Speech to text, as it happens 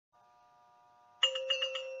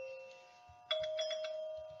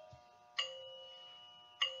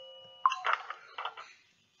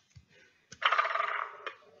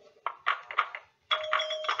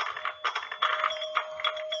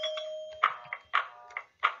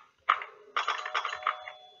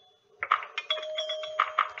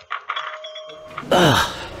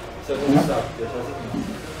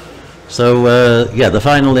So yeah, the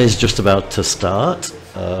final is just about to start.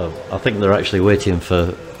 I think they're actually waiting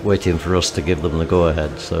for us to give them the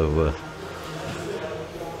go-ahead. So,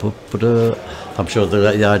 I'm sure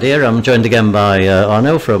the idea. I'm joined again by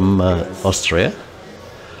Ernö from Austria,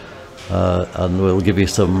 and we'll give you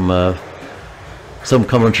some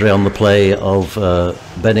commentary on the play of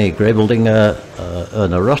Benny Gräbeldinger,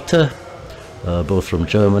 Ernö, both from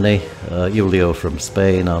Germany, Julio from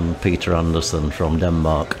Spain, and Peter Anderson from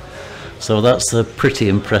Denmark. So that's a pretty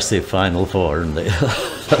impressive Final Four, isn't it?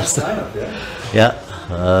 Yeah.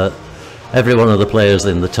 Every one of the players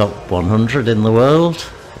in the top 100 in the world.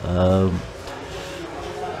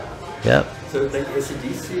 Yeah. So like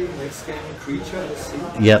ACDC, next game, Creature,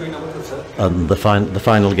 yeah. And the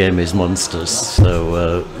final game is Munsters.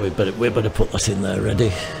 So we better put that in there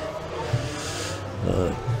ready.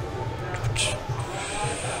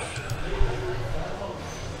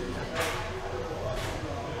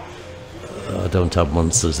 I don't have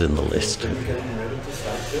Munsters in the list.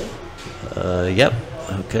 Yep.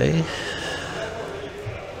 Okay.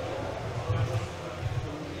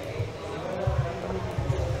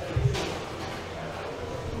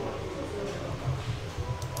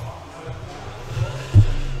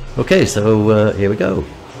 Okay, so here we go.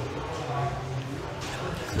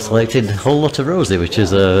 Selected Whole Lot of Rosie, which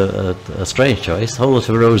is a strange choice. Whole Lot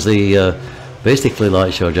of Rosie basically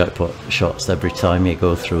lights your jackpot shots every time you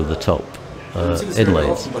go through the top inlays.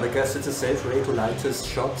 Often, but I guess it's a safe way to light his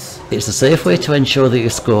shots. It's a safe way to ensure that you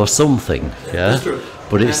score something. Yeah, that's true.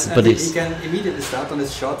 But he can immediately start on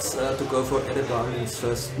his shots to go for Edinburgh in his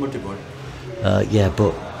first multi-ball. Yeah,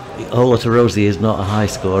 but Whole Lot of Rosie is not a high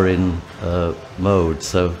scoring mode,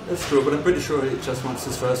 so that's true. But I'm pretty sure he just wants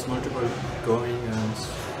his first multi-ball going and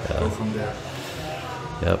go from there.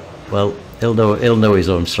 Yeah. Well, he'll know his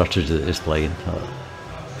own strategy that he's playing.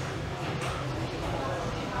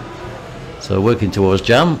 So working towards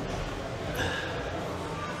jam.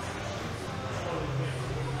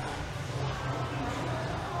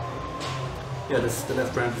 Yeah, the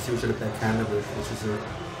left ramp is usually backhanded, which is a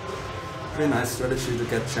pretty nice strategy to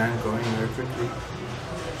get jam going very quickly.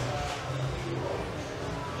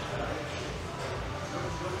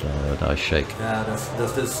 Nice shake. Yeah,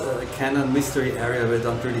 there's this cannon mystery area where you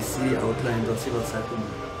don't really see the outline, don't see what's happening.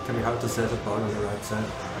 It can be hard to set a ball on the right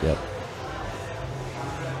side. Yep.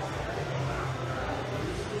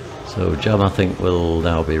 So jam, I think, will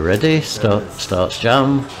now be ready. Starts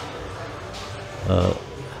jam.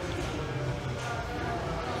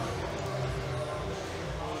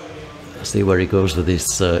 See where he goes with his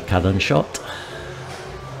cannon shot.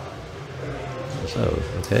 So,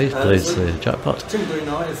 okay, plays the jackpot. Tim, do you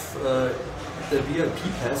know if the VIP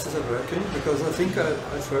passes are working? Because I think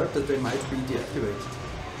I've heard that they might be deactivated.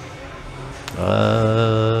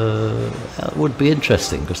 That would be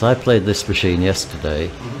interesting, because I played this machine yesterday.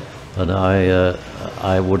 And I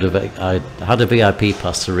had a VIP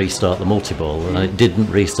pass to restart the multi-ball, and I didn't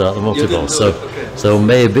restart the multi-ball. So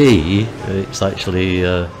maybe it's actually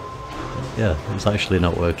it's actually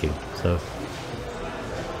not working.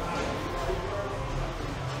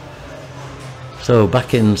 So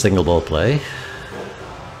back in single ball play.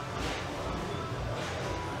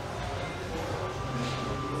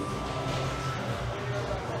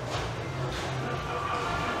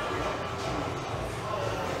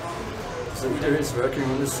 So either he's working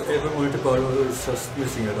on this ever multi-ball or he's just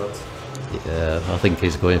missing a lot. Yeah, I think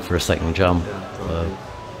he's going for a second jam.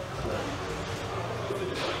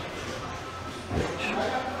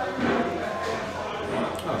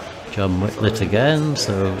 Jam lit again,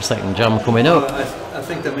 so second jam coming up. I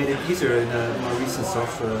think they made it easier in a more recent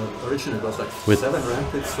software. Originally it was like 7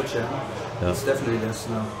 ramp hits for jam. Yeah. It's definitely less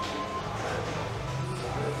now.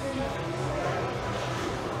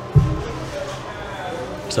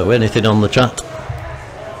 So anything on the chat?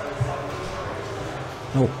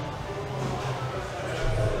 No.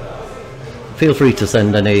 Feel free to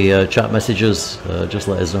send any chat messages. Just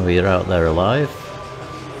let us know you're out there alive.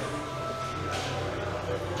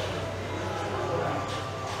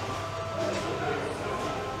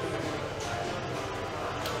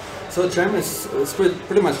 So jam is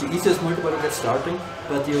pretty much the easiest multi-ball to get starting,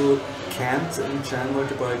 but you can't in jam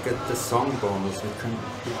multi-ball get the song bonus. It can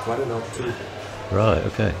be quite a lot too. Right,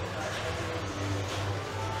 okay.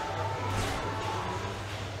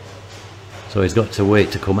 So he's got to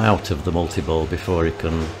wait to come out of the multi-ball before he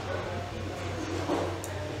can...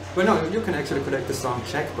 Well, no, you can actually collect the song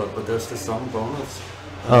jackpot, but there's the song bonus.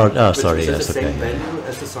 Oh, sorry, yes, okay. It's the same okay. value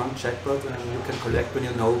as the song jackpot, and you can collect when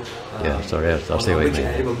you know yeah, sorry, I see what you which mean.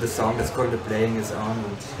 album the song that's currently playing is on.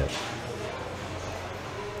 And Yeah.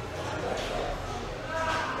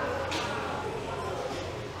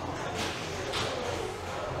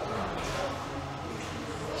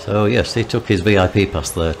 So yes, he took his VIP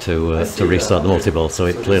pass there to restart the multi-ball. So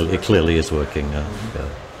it clearly is working. Yeah.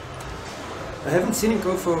 I haven't seen him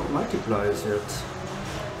go for multipliers yet.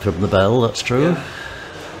 From the bell, that's true. Yeah.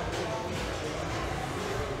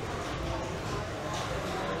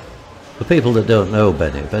 For people that don't know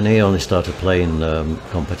Benny only started playing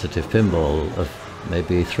competitive pinball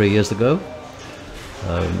maybe 3 years ago,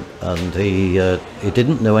 and he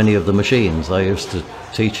didn't know any of the machines. I used to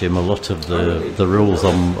teach him a lot of the rules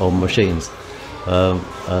on machines,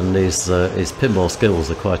 and his pinball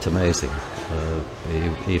skills are quite amazing.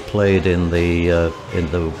 He played at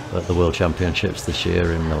the World Championships this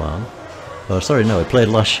year in Milan. Oh, sorry, no, he played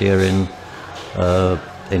last year in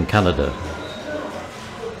Canada.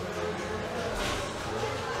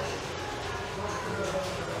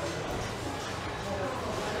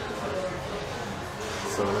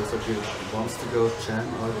 So it looks like he wants to go jam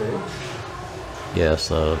all day. Yes.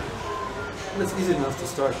 That's easy enough to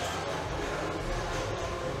start.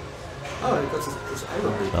 Oh, he got his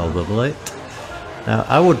album late. Now,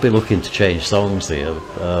 I would be looking to change songs here.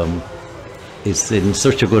 It's in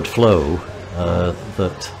such a good flow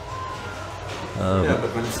that... yeah,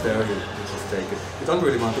 but when it's there, you just take it. You don't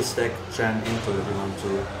really want to stack jam into it. You want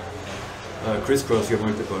to crisscross your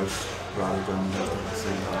multiples rather than at the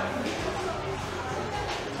same time.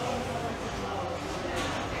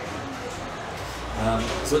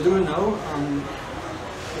 So do you know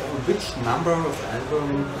which number of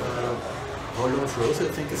album Hollow of Rose I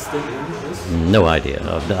think is still in this? No idea.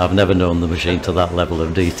 I've never known the machine to that level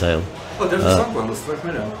of detail. Oh, there's a song bonus, 12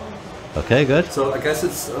 minutes. Okay, good. So I guess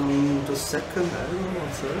it's the second album or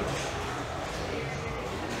third?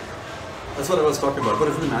 That's what I was talking about. But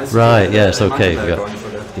it's really nice. Right, yes, okay.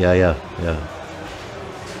 Yeah. Yeah.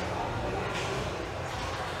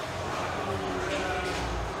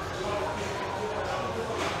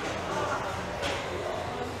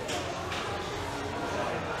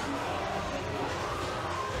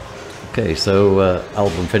 Okay, so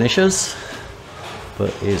album finishes,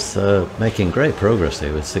 but he's making great progress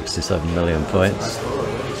here with 67 million points.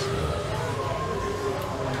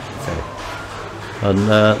 Okay. And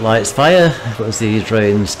lights fire as he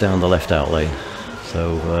drains down the left out lane.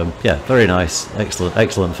 So yeah, very nice,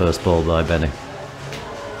 excellent first ball by Benny.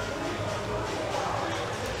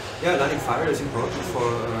 Yeah, lighting fire is important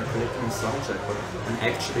for collecting a sound check, and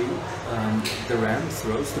actually the RAM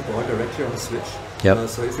throws the ball directly on the switch. Yep.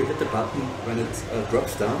 So if you hit the button when it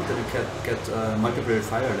drops down, then you can get multiple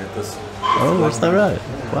fire letters. Oh, is that right?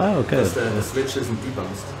 Yeah. Wow, okay. Because the switch isn't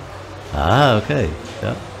debounced. Ah, okay,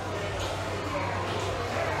 yeah.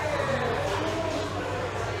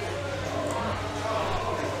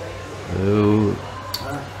 Oh.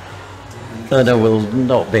 Ernö will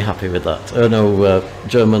not be happy with that. Ernö,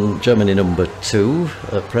 Germany number 2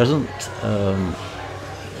 at present.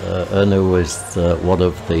 Ernö is one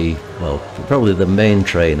of the, well, probably the main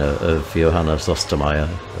trainer of Johannes Ostermeier,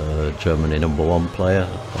 Germany number 1 player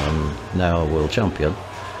and now world champion.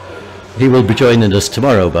 He will be joining us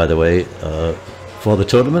tomorrow, by the way, for the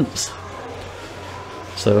tournaments.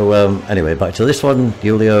 So anyway, back to this one.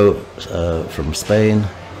 Julio from Spain,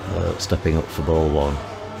 stepping up for ball 1.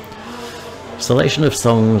 Selection of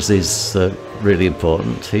songs is really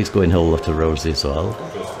important. He's going Whole Lot of Rosie as well.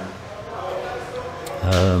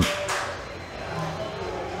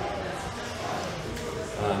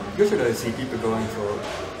 Usually I see people going for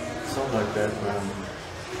something like that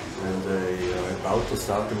when they are about to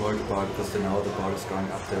start the multi-bar because they know the bar is going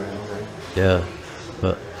up there anyway. Yeah,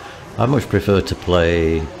 but I much prefer to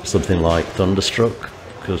play something like Thunderstruck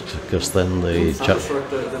because then the Thunderstruck,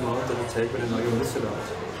 the mode that you take when you know you miss it out.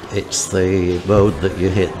 It's the mode that you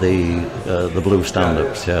hit the blue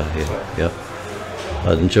stand-ups, yeah.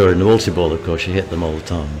 And during the multi-ball, of course, you hit them all the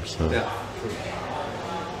time. So. Yeah.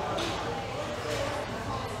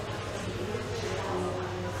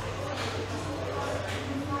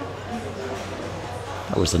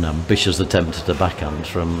 That was an ambitious attempt at a backhand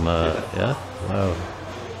from, yeah, wow.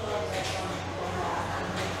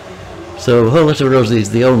 So Whole Lot of Rosie is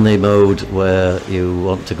the only mode where you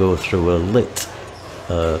want to go through a lit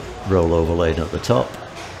rollover lane at the top,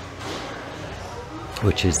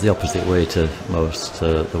 which is the opposite way to most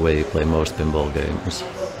the way you play most pinball games.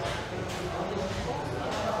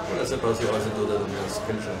 Well, I suppose you also do that in your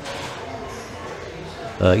skill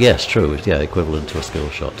shot. Yes, true. Yeah, equivalent to a skill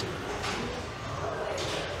shot.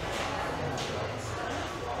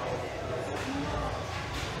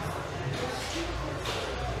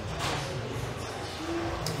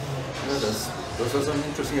 Those are some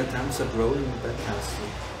interesting attempts at rolling backhands.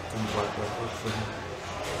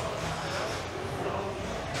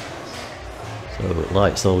 So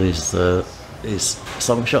lights all his his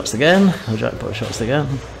song shots again, or jackpot shots again.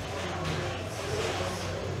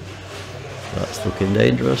 That's looking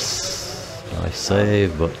dangerous. Nice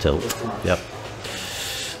save, but tilt. Yep.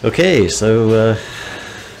 Okay, so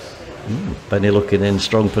Benny looking in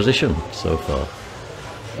strong position so far.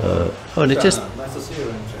 Oh, and it is.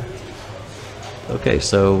 Okay,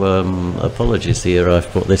 so apologies here, I've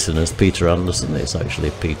put this in as Peter Anderson, it's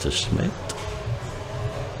actually Peter Schmidt.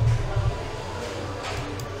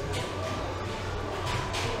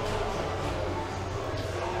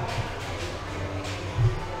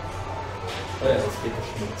 Oh yeah, it's Peter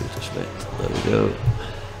Schmidt. Peter Schmidt, there we go.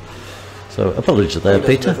 So apologies there,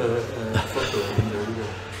 Peter.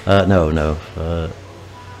 No.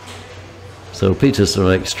 So Peter's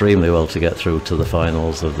done extremely well to get through to the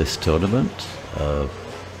finals of this tournament.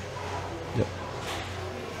 Yep.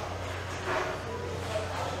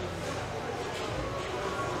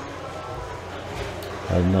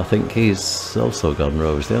 And I think he's also gone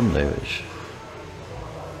rose, hasn't he? Which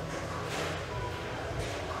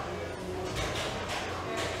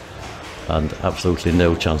and absolutely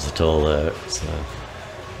no chance at all there. So.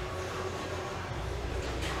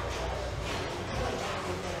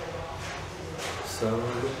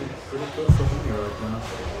 Looking pretty good for him right now.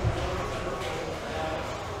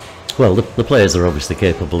 Well, the players are obviously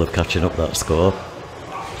capable of catching up that score,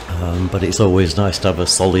 but it's always nice to have a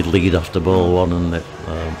solid lead after ball one. And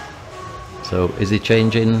so, is he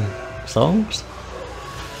changing songs?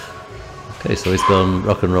 Okay, so he's gone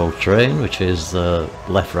Rock and Roll Train, which is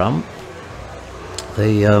left ramp.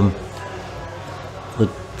 The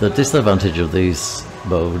disadvantage of these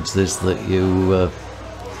modes is that you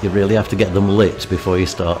really have to get them lit before you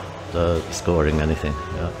start scoring anything.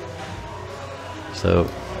 Yeah. So.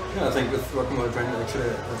 Yeah, I think with Rock and Roll Train actually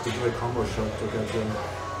have to do a combo shot to get them.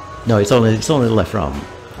 No, it's only the left ramp,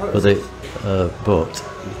 Oh, but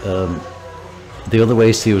the other way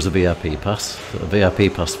is to use a VIP pass. A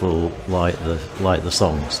VIP pass will light the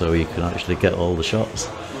song, so you can actually get all the shots.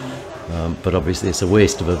 But obviously, it's a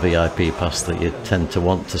waste of a VIP pass that you tend to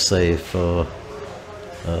want to save for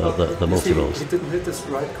the multi-balls. He didn't hit this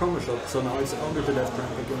right combo shot, so now it's only the left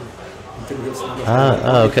ramp again.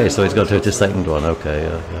 Okay, so he's got to hit his second one. Okay,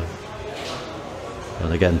 yeah.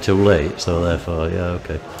 And again, too late, so therefore, yeah,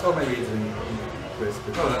 okay. Or maybe he's in risk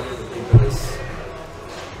because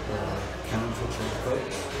cannon for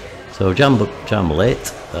check. So jam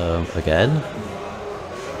late again.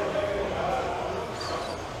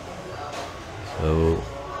 So.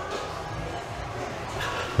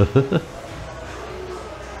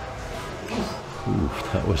 Ooh,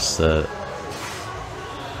 that was.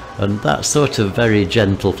 And that sort of very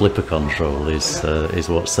gentle flipper control is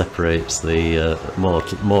what separates the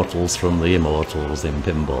mortals from the immortals in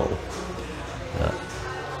pinball.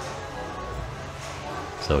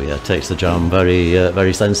 So yeah, takes the jam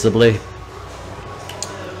very sensibly,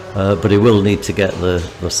 but he will need to get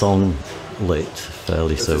the song lit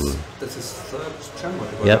fairly soon. That's his third jam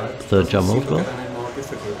multiple. Yep, right? third jam multiple. Does it get any more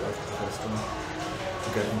difficult after the first one to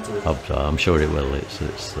get into it? I'm sure it will.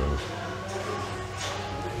 It's.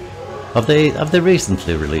 Have they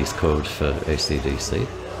recently released code for ACDC?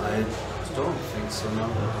 I don't think so. No, I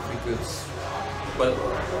think it's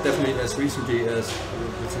definitely as recently as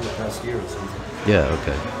within the past year or something. Yeah.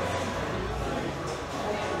 Okay.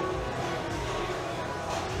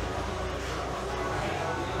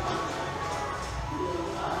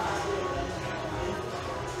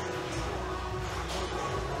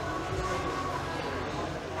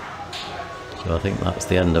 So I think that's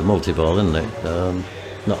the end of multi-ball, isn't it?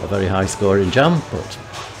 Not a very high scoring jam, but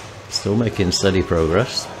still making steady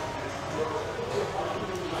progress.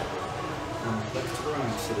 Back to the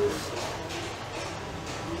ranks it is.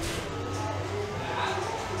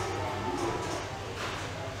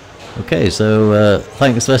 Okay, so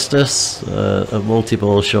thanks Vestas, a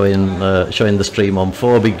multi-ball showing the stream on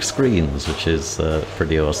 4 big screens, which is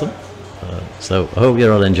pretty awesome. So I hope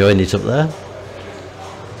you're all enjoying it up there.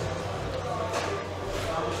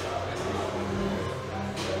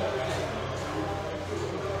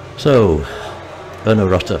 So, Ernö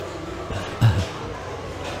Rotter.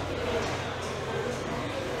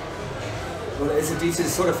 Well, ACDC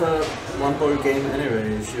is sort of a one-ball game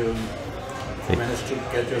anyway. If you manage to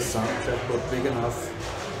get your sound jackpot big enough,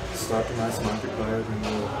 start a nice multiplier, then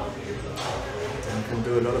you can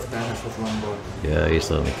do a lot of damage with one ball. Yeah, you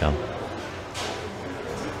certainly can.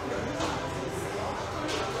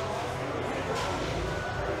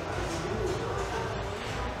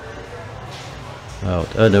 Oh,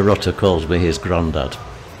 Ernö Rotter calls me his granddad.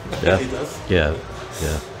 Yeah, He does? yeah.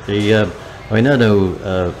 I mean, Ernö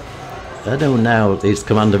I know now his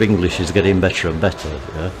command of English is getting better and better.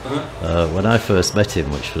 Yeah? When I first met him,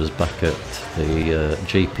 which was back at the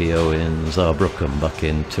GPO in Saarbrücken back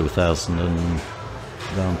in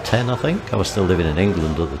 2010, I think. I was still living in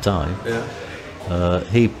England at the time. Yeah.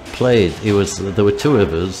 He played. There were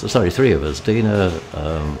three of us. Dina,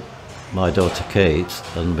 my daughter Kate,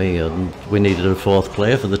 and me, and we needed a fourth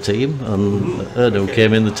player for the team, and Ernö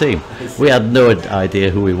came in the team. We had no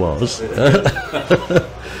idea who he was.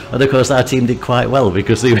 And of course our team did quite well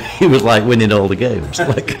because he was like winning all the games.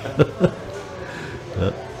 Like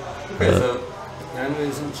Okay, so Ernö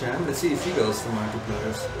is in jam. Let's see if he goes for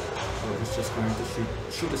multipliers. Or he's just going to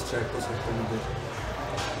shoot his checkers like a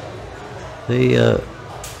bit.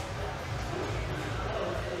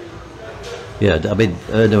 Yeah, I mean,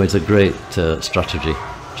 Ernö is a great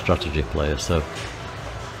strategy player, so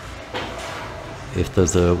if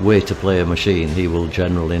there's a way to play a machine, he will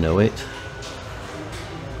generally know it.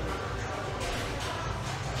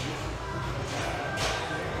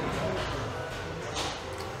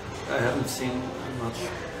 I haven't seen much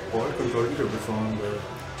ball control either before in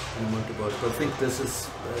multi-ball, but I think this is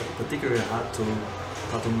particularly hard to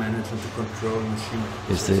manage and to control a machine.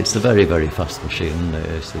 It's a very, very fast machine,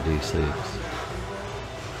 ACDC.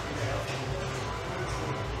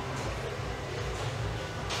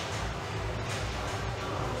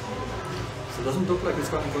 So it doesn't look like it's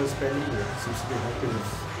going for his pen either. It seems to be happy with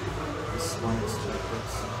his longest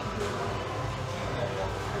checkers.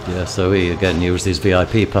 Yeah, so he again used his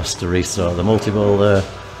VIP pass to restart the multi-ball there.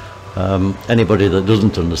 Anybody that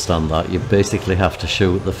doesn't understand that, you basically have to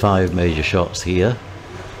shoot the 5 major shots here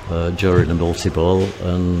during the multi-ball,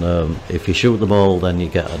 and if you shoot them all, then you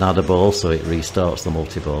get an adder ball, so it restarts the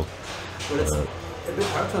multi-ball. Well, it's a bit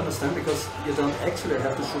hard to understand because you don't actually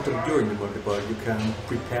have to shoot them during the multi-ball. You can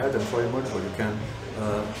prepare them for your multi-ball. You can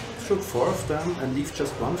shoot 4 of them and leave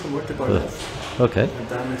just 1 for multi-ball left. Okay. And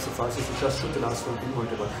then it suffices to just shoot the last one in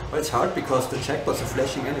multi-ball. But it's hard because the checkpots are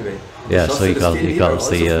flashing anyway. Yeah, so you can't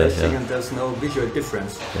see. And there's no visual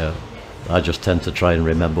difference. Yeah. I just tend to try and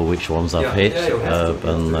remember which ones I've hit,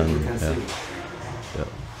 and then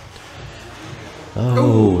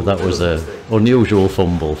Oh, that was an unusual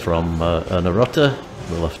fumble from Ernö.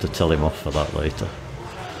 We'll have to tell him off for that later.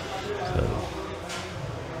 So.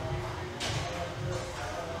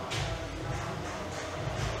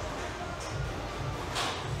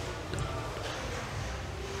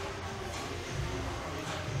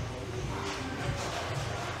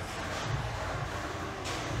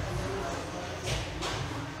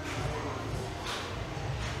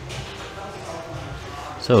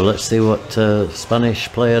 So let's see what Spanish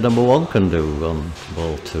player number 1 can do on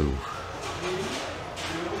ball 2.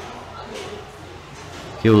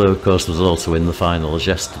 Julio, of course, was also in the finals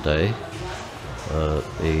yesterday.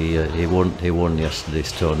 He won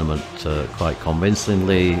yesterday's tournament quite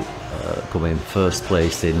convincingly, coming first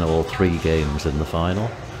place in all 3 games in the final.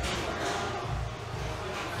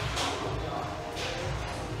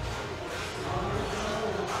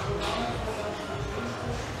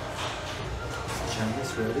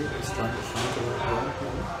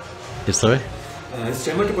 Sorry? His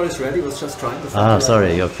jam multi-ball is ready, was just trying to find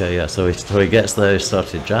sorry, okay, yeah, so he gets there,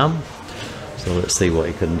 started jam, so let's see what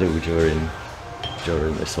he can do during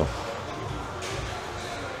this one.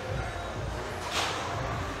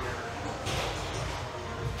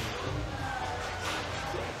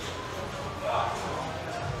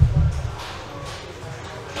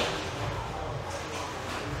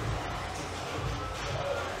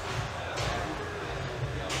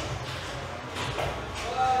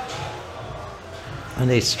 And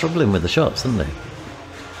he's struggling with the shots, isn't he?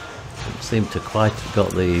 Doesn't seem to quite have got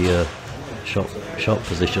the shot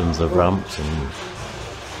positions of ramps,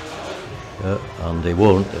 and he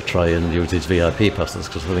won't try and use his VIP passes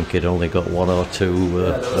because I think he'd only got 1 or 2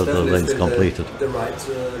 of the lanes completed. The right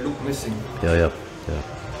loop missing. Yeah.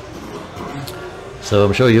 So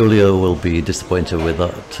I'm sure Julio will be disappointed with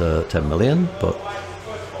that 10 million, but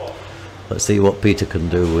let's see what Peter can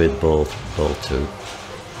do with ball 2.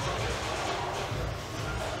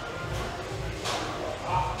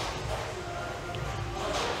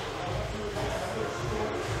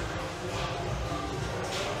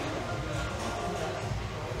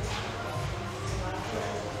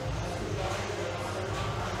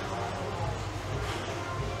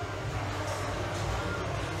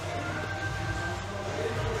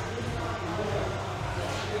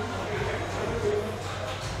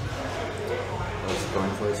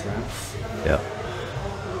 Going for his ramps. Yeah.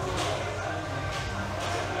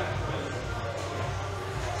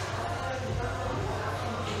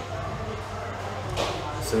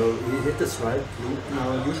 So he hit this right loop.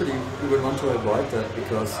 Now, usually you would want to avoid that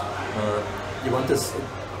because you want this.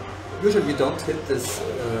 Usually you don't hit this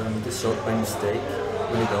shot by mistake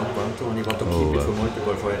when you don't want to, and you want to keep it for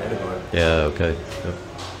multiple for your edible. Yeah, okay. Yep.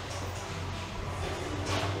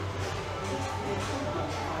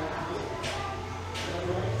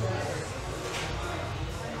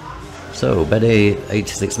 So Benny,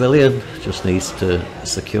 86 million, just needs to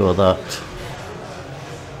secure that.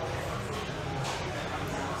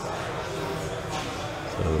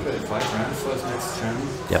 Okay, 5 rounds for his next turn.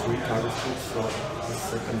 Yep. 3 target shoots for the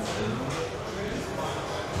second turn.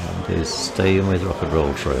 And he's staying with Rock and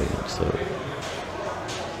Roll Train, so.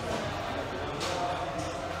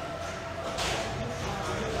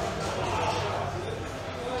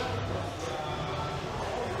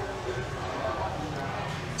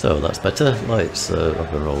 So that's better. Lights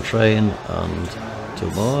Rock and Roll Train and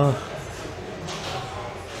 2 more.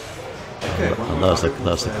 Okay, And that's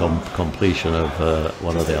the completion of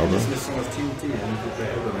one of the albums. Missing of TNT and you play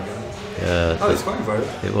album again. Yeah, Oh, it's going for it.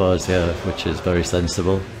 it was, yeah, which is very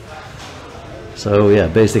sensible. So yeah,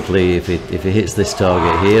 basically, if it hits this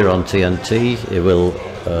target here on TNT, it will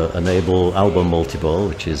enable album multi-ball,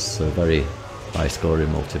 which is a very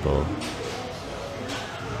high-scoring multi-ball.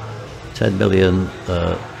 10 million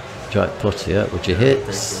jackpot, yeah, which he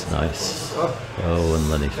hits. Nice. Oh, and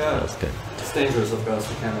then that's good. It's dangerous, of course,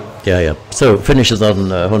 you can. Yeah, yeah. So it finishes on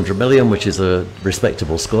 100 million, which is a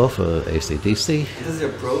respectable score for ACDC. This is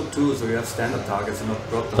your Pro too, so you have standard targets and not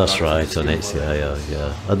Pro targets. That's right, and it's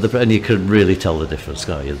yeah. And you can really tell the difference,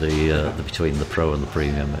 can't you? The between the Pro and the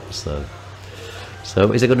Premium. It's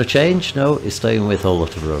so is it going to change? No, it's staying with Whole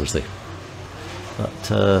Lot of Rosie.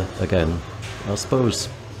 But again, I suppose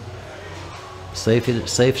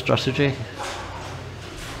safe strategy.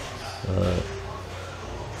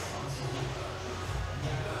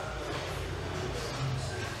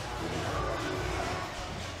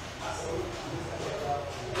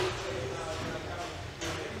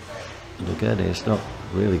 And again, he's not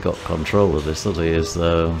really got control of this, does he? He's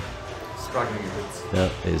struggling a bit. yeah,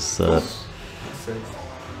 he's Safe.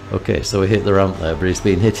 okay. So he hit the ramp there, but he's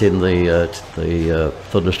been hitting the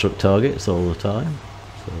thunderstruck targets all the time.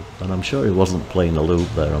 So, and I'm sure he wasn't playing a loop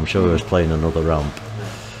there. I'm sure he was playing another ramp.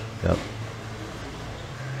 Yep.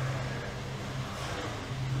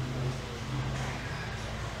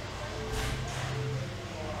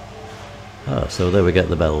 Ah, so there we get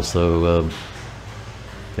the bell. So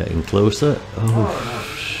getting closer. Oh,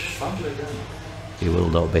 he will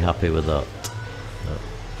not be happy with that. No.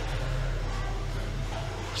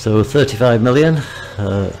 So 35 million.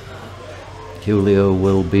 Julio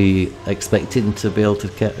will be expecting to be able to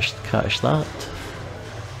catch that.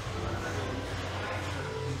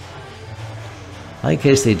 I think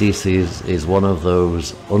ACDC is one of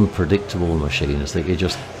those unpredictable machines that you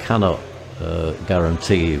just cannot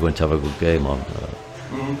guarantee you're going to have a good game on.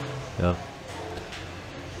 Yeah.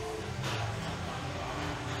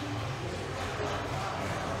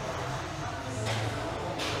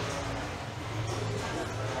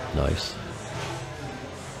 Nice.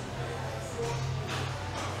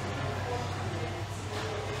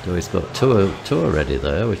 So he's got two already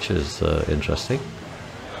there, which is interesting.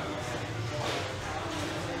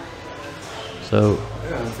 So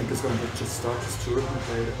yeah, I think it's going to just start his tour and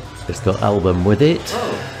play it. It's got album with it.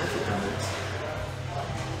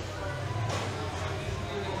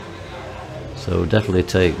 So definitely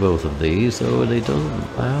take both of these. Oh, and he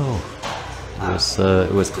doesn't. Wow.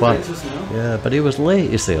 It was quite. Yeah, but he was late,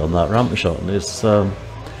 you see, on that ramp shot, and his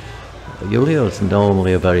Julio is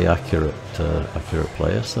normally a very accurate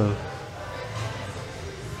player, so.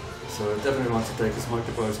 So definitely wants to take his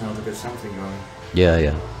multi-balls now to get something going.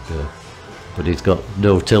 Yeah. But he's got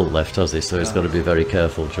no tilt left, has he? So he's got to be very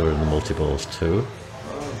careful during the multi-balls too.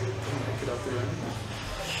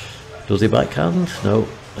 Does he backhand? No,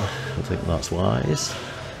 I think that's wise.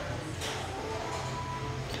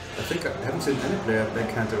 I think I haven't seen any player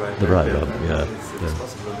backhand the right way. The right way, one, yeah. It's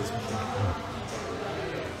possible this one.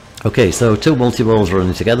 Okay, so 2 multi-balls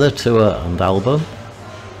running together, Tour and Album.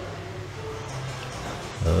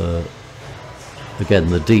 Again,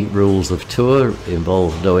 the deep rules of Tour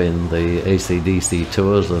involve knowing the ACDC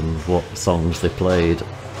tours and what songs they played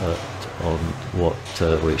on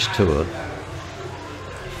which tour.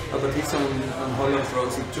 Oh, but he's on Holland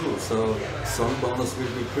Rosie too, so song bonus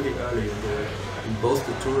will be pretty early in both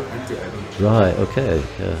the tour and the album. Right, okay,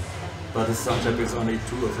 yeah. But his sound check is only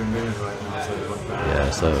 2 or 3 million right now, so it won't matter. Yeah,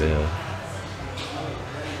 so yeah.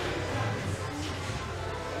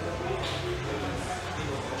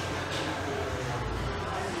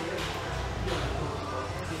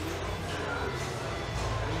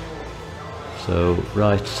 So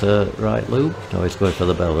right loop. No, he's going for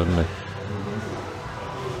the bell, isn't he?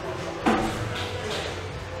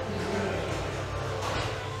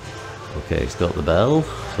 Okay, he's got the bell,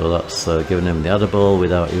 so that's giving him the adder ball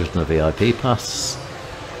without using a VIP pass.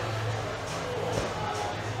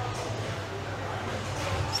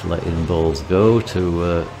 It's letting balls go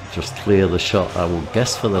to just clear the shot, I would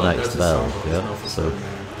guess, for the next bell. Yeah, so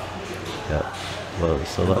yeah. Well,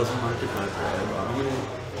 so that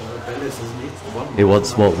he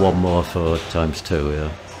wants one more for ×2, yeah.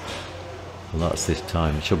 And that's this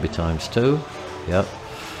time. It should be ×2. Yep.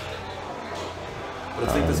 But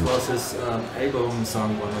I think this was his album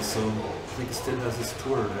song one or so. I think he still has his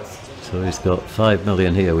tour left. So he's got 5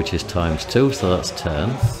 million here, which is ×2, so that's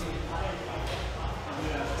 10.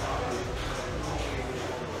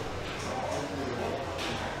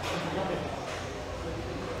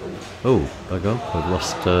 Oh, there we go.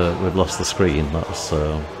 We've lost the screen.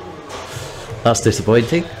 That's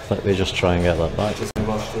disappointing. Let me just try and get that back. Just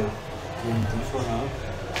watch the DMD for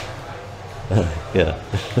now. Yeah.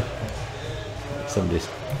 Somebody's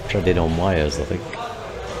treading on wires, I think.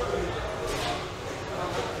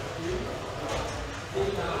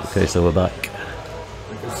 Okay, so we're back.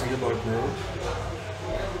 I can see about now.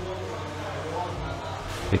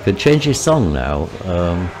 We can change his song now.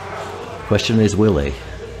 Question is, will he?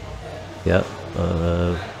 Yeah.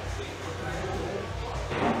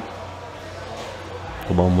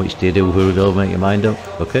 Come on, which do you do, Julio? Make your mind up.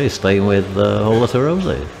 Okay, staying with Whole Lotta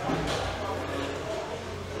Rosie.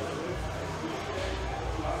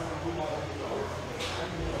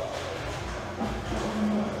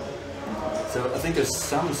 So I think there's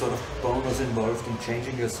some sort of bonus involved in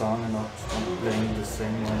changing your song and not playing the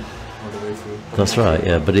same one all the way through. That's right,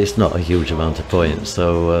 yeah, but it's not a huge amount of points,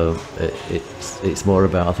 so it's more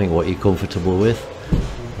about, I think, what you're comfortable with.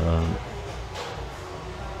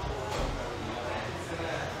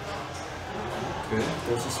 Okay,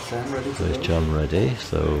 there's his jam ready to There's go. John ready,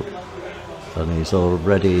 so, and he's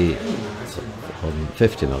already on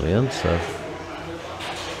 50 million, so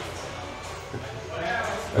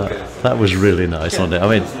that was really nice, wasn't it? I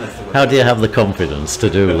mean, how do you have the confidence to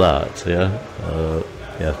do that? Yeah,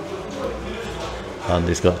 yeah. And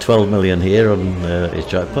he's got 12 million here on his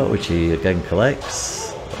jackpot, which he again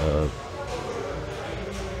collects.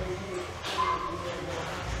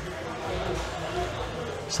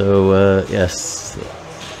 So yes,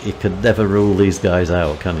 you could never rule these guys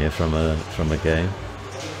out, can you, from a game?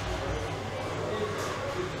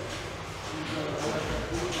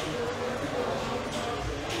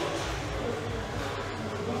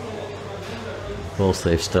 Ball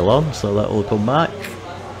safe still on, so that will come back.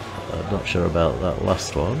 I'm not sure about that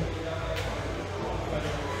last one.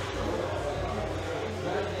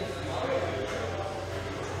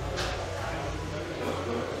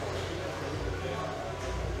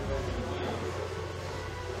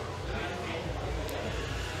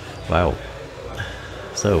 Wow.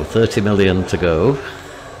 So 30 million to go.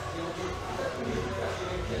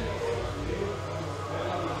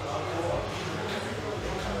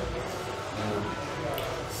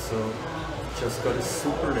 So just got a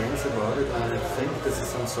super lens about it, and I think this is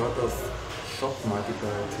some sort of shot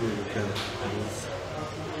multiplier too you can use.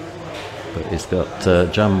 But he's got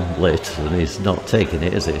jam lit and he's not taking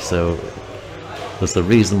it, is he? So there's the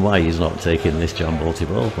reason why he's not taking this jam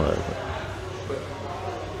multi-ball. But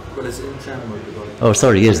it's in jam multiplier. Oh,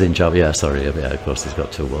 sorry, he is in jam. Yeah, sorry. Yeah, of course, he's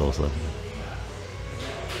got two balls then.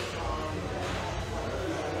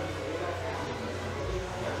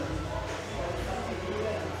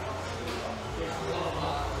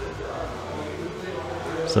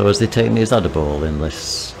 So has he taken his other ball in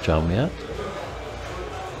this jam yet?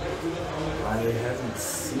 I haven't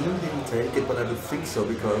seen him take it, but I would think so,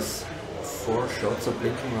 because 4 shots are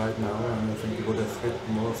blinking right now, and I think he would have hit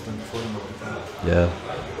more often before him like that. Yeah.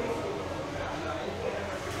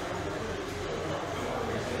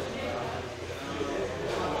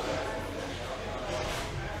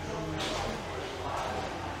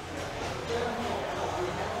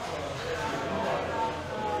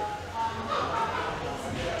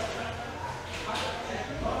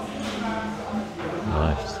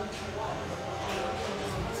 Nice.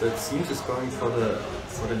 So it seems it's going for the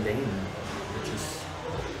lane, which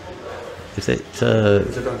Is it?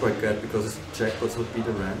 which I don't quite get, because his jackpots would be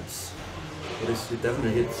the ramps. But he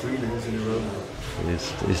definitely hit 3 lanes in a row now.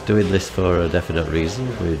 He's doing this for a definite reason.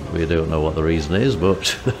 We don't know what the reason is,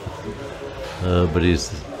 but but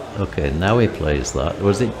he's okay. Now he plays that.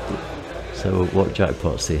 Was it? So what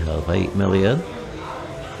jackpots he have? 8 million.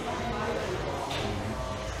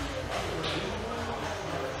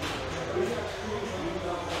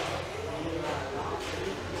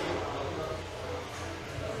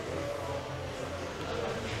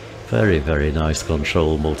 Very, very nice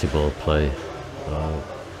control multi-ball play.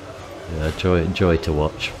 Yeah, enjoy to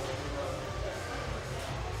watch.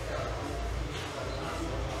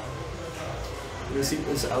 You see,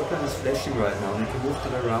 this outline is flashing right now, and you can move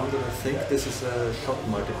it around, and I think this is a shot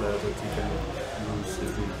multiplier that you can use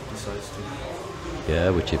if you decide to. Yeah,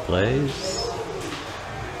 which he plays.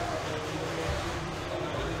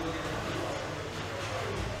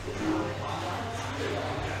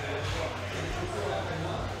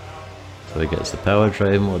 So he gets the power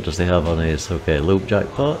drain. What does he have on his? Okay, loop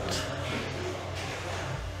jackpot,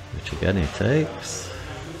 which again he takes.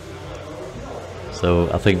 So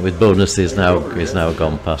I think with bonuses now he's now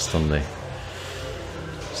gone past on me.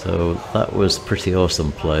 So that was pretty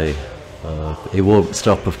awesome play. He won't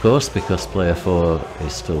stop, of course, because player 4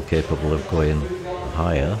 is still capable of going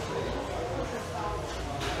higher.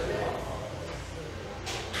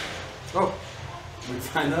 Oh, we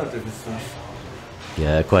find out if it's not.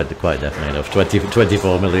 Yeah, quite definitely enough.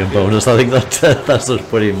 24 million bonus. I think that's what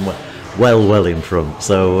put him well in front.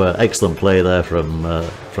 So excellent play there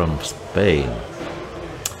from Spain.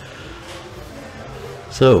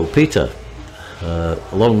 So Peter, a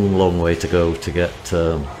long way to go to get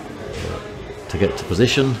to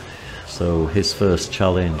position. So his first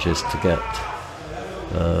challenge is to get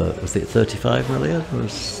was it 35 million?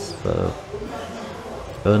 Was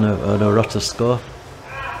Ernö Rotter's score?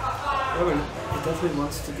 He definitely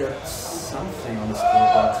wants to get something on the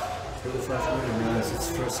scoreboard. 35 million, yes, it's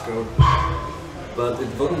first goal. But it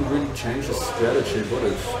wouldn't really change his strategy, would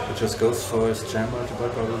it? It just goes for his jam multiplier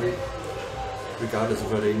probably, regardless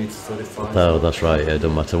of whether he needs 35. No, that's right, it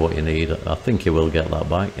doesn't matter what you need. I think he will get that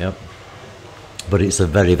back, yep. But it's a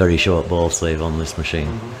very short ball save on this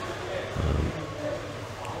machine.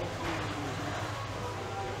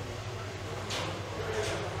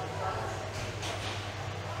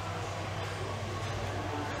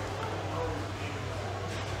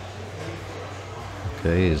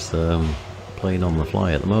 Okay, he's playing on the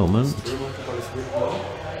fly at the moment.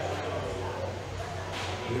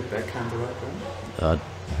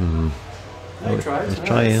 He's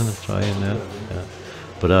trying, yeah.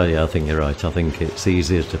 But yeah, I think you're right. I think it's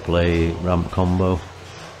easier to play ramp combo.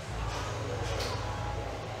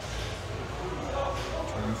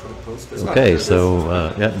 Okay,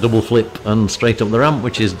 so yeah, double flip and straight up the ramp,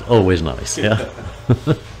 which is always nice. Yeah.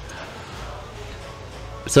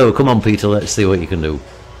 So come on, Peter, let's see what you can do.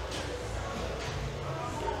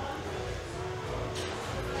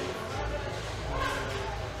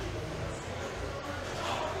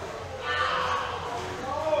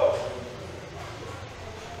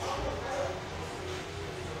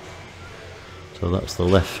 So that's the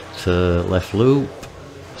left loop.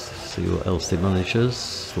 Let's see what else he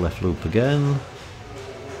manages. Left loop again.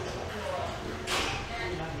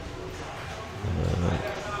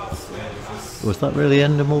 Was that really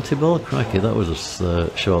end of multi-ball? Crikey, that was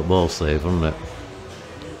a short ball save, wasn't it?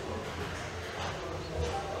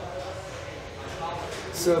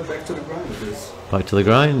 So back to the grind it is. Back to the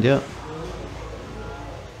grind, yeah.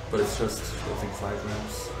 But it's just, I think, 5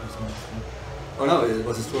 ramps. Oh no, it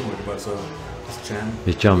was a storm multiplier, so his jam.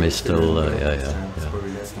 His jam is still, yeah. It's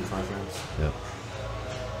probably less than 5 ramps. Yeah.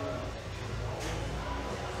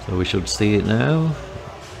 So we should see it now.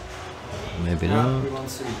 Maybe not. We won't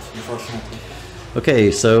see it, unfortunately.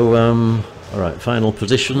 Okay, so all right, final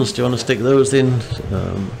positions. Do you want to stick those in?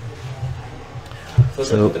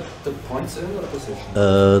 So the points in or the position?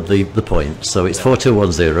 The points. So it's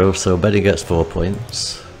 4-2-1-0. So Benny gets 4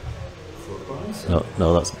 points. 4 points?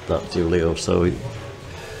 No, that's Julio. So yeah.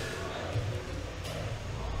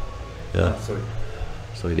 Oh, sorry.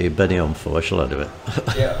 So we need Benny on 4. Shall I do it?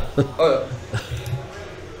 Yeah.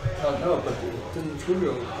 No, but didn't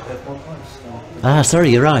Julio have more points? No. Sorry,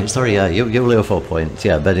 you're right. Sorry, yeah, Julio 4 points.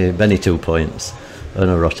 Yeah, Benny 2 points.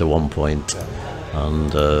 Ernö Rotter 1 point. Yeah.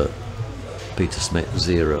 And Peter Schmidt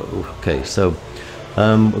 0. Okay, so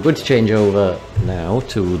we're going to change over now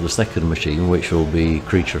to the second machine, which will be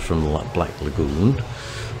Creature from the Black Lagoon.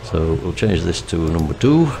 So we'll change this to number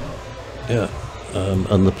 2. Yeah.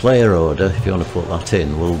 And the player order, if you want to put that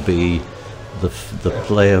in, will be the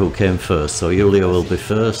player who came first. So Julio will be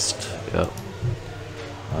first. Yeah.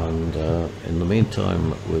 And in the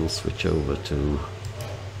meantime, we'll switch over to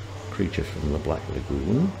Creature from the Black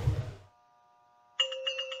Lagoon.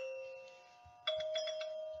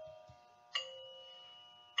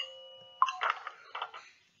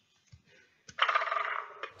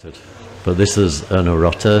 But this is Ernö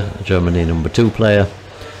Rotter, Germany number 2 player.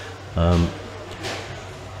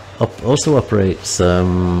 Also operates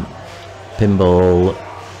pinball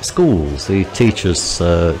schools. He teaches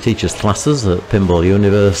classes at Pinball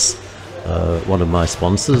Universe, one of my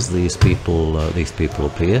sponsors. These people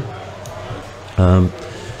up here.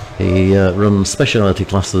 He runs specialty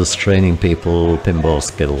classes training people pinball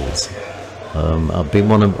skills. I've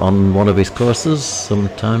been on one of his courses some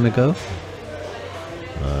time ago.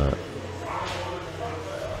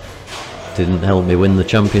 Didn't help me win the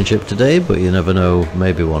championship today, but you never know,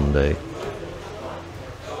 maybe one day.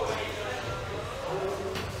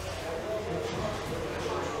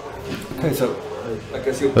 Okay, so I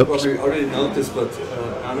guess you probably already noticed, but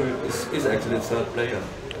Ernö is actually the third player.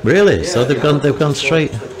 Really? Yeah, So they've gone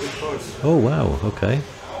straight. Oh wow. Okay.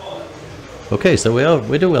 Okay, so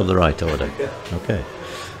we do have the right order. Okay.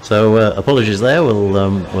 So apologies there.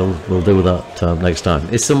 We'll do that next time.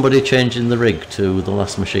 Is somebody changing the rig to the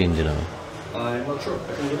last machine? Do you know? I'm not sure.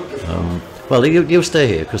 I can look at Well, you stay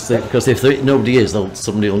here because if nobody is,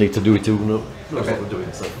 somebody will need to do it too. No, knows what we're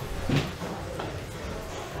doing. So.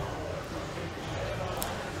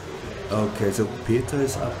 Okay, so Peter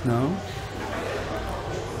is up now.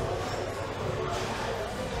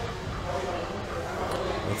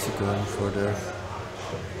 What's he going for there?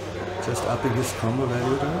 Just upping his combo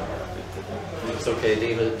value there? It's okay,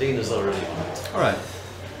 Dina's already. Alright.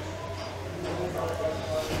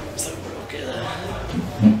 So we're okay there.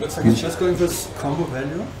 Looks like he's just going for his combo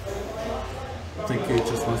value. I think he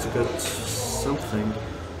just wants to get something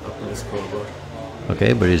up on his scoreboard.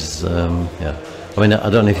 Okay, but he's yeah. I mean, I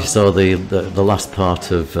don't know if you saw the last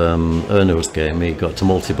part of Ernö's game. He got to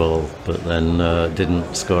multi-ball, but then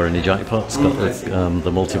didn't score any jackpots. Got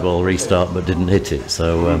the multi-ball restart, but didn't hit it.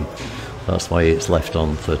 So that's why it's left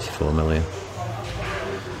on 34 million.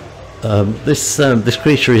 This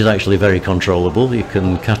creature is actually very controllable. You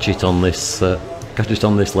can catch it on this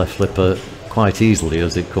left flipper quite easily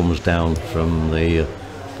as it comes down from the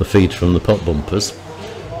feed from the pop bumpers.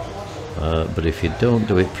 But if you don't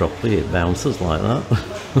do it properly, it bounces like that.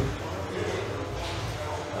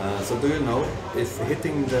 So do you know if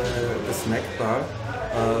hitting the snack bar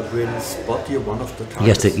will spot you one of the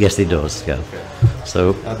targets? Yes, it does. Yeah. Okay.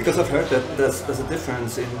 So because I've heard that there's a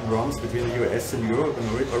difference in ROMs between the US and Europe, and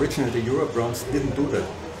originally the Europe ROMs didn't do that.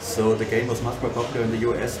 So the game was much more popular in the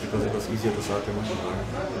US because it was easier to start your motion bar.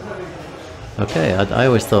 okay, I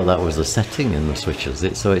always thought that was a setting in the switches.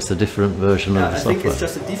 So it's a different version of the software. I think it's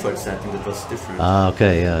just a default setting that was different.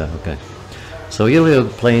 Okay, yeah, okay. So Julio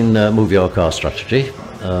playing Move Your Car strategy.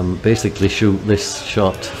 Basically shoot this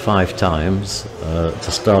shot 5 times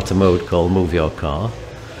to start a mode called Move Your Car.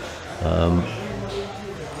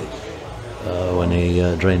 When he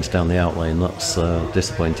drains down the outlane, that's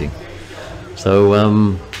disappointing. So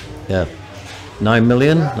yeah, 9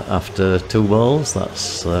 million after 2 balls.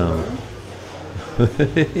 That's hello.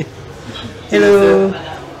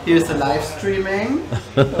 Here's the live streaming.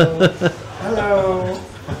 Hello.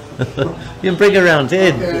 You can bring her around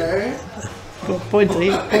in. Okay. Point to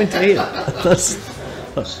here.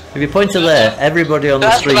 If you point to there, everybody on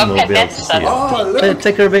the stream will be able to see it. Oh, look.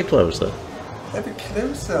 Take her a bit closer. A bit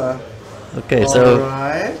closer. Okay, so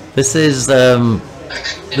Alright. this is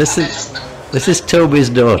Toby's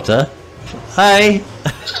daughter. Hi.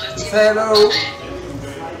 Say hello.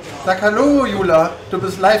 Sag hallo, Jula. Du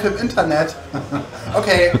bist live im Internet.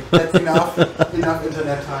 Okay, that's enough. Enough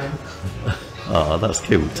internet time. Oh, that's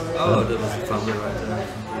cute. Oh, that was fun right there.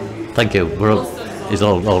 Thank you. It's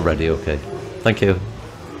all ready. Okay. Thank you.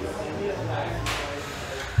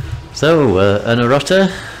 So, Ernö.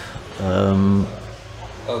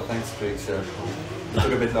 Oh, thanks, Trix. It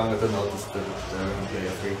took a bit longer to notice that they're on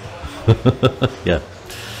player 3. Yeah.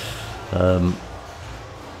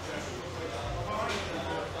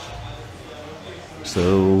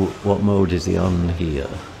 So, what mode is he on here?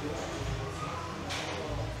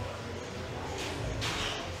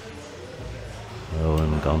 Oh,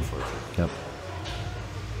 and gone for it. Yep.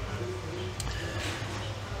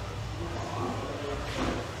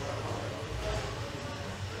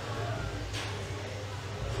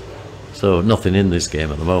 So nothing in this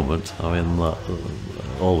game at the moment. I mean,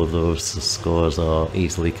 all of those scores are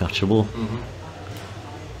easily catchable. Mm-hmm.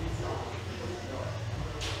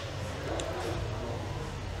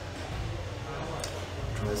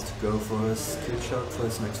 Tries to go for a skill shot for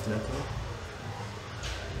his next level.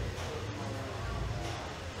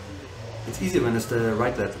 It's easy when it's the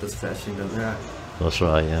right letter that's flashing. Then, yeah. That's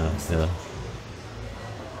right. Yeah. Yeah.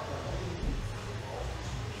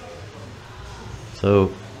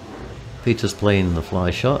 So Peter's playing the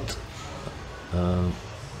fly shot. Not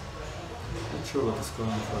sure what he's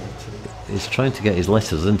going for actually. He's trying to get his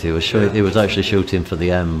letters, isn't he? He was actually shooting for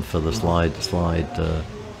the M for the slide.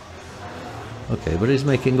 Okay, but he's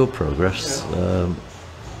making good progress. So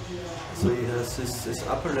he has his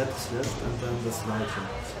upper letters left and then the slide shot.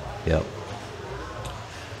 Yep.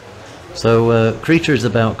 So Creature is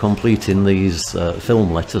about completing these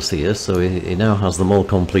film letters here, so he now has them all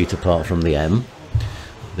complete apart from the M.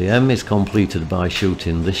 The M is completed by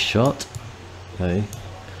shooting this shot, okay,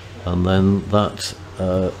 and then that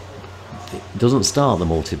it doesn't start the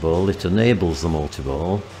multi-ball, it enables the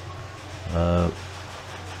multi-ball,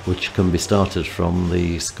 which can be started from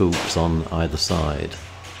the scoops on either side.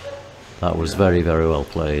 That was very, very well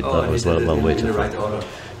played. Oh, that was well weighted. In the right order.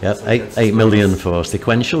 Yep, So 8 million for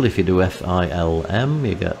sequential. If you do FILM,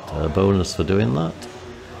 you get a bonus for doing that.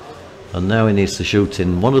 And now he needs to shoot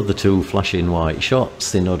in one of the two flashing white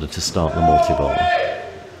shots in order to start the multi-ball.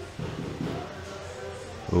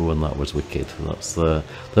 Oh, and that was wicked. That's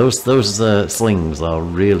those slings are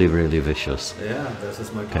really, really vicious. Yeah, this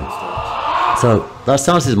is my kind of stuff. So that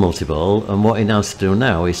starts his multi-ball, and what he has to do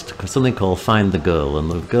now is something called find the girl, and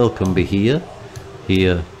the girl can be here,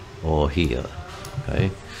 here, or here.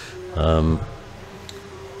 Okay.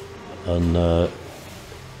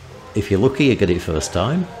 If you're lucky, you get it first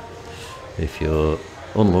time. If you're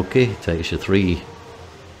unlucky, it takes you 3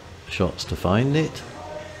 shots to find it.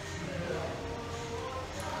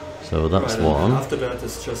 So that's Right, one. and after that,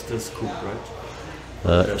 it's just a scoop, right?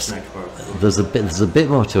 There's a bit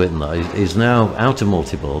more to it than that. He's now out of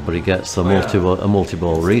multi-ball, but he gets a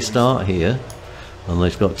multi-ball restart here, and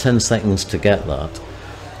he's got 10 seconds to get that.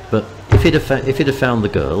 But if he'd have found the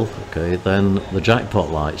girl, okay, then the jackpot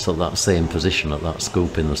light's at that same position at that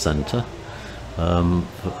scoop in the centre.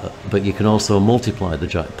 But you can also multiply the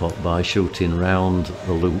jackpot by shooting round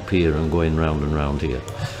the loop here and going round and round here.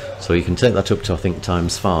 So you can take that up to, I think,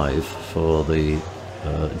 ×5 for the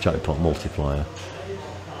jackpot multiplier.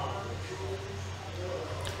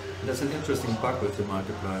 There's an interesting bug with the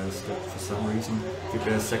multipliers that for some reason if you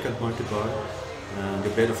play a second multiplier and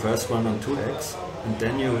you play the first one on 2x, and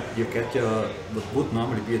then you get what would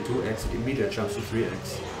normally be a 2x, it immediately jumps to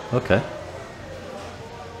 3x. Okay.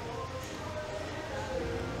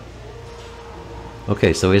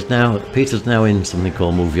 Okay, so Peter's now in something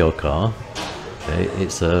called Move Your Car. Okay,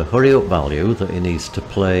 it's a hurry up value that he needs to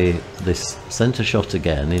play this centre shot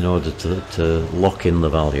again in order to lock in the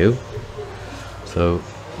value. So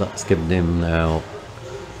that's given him now,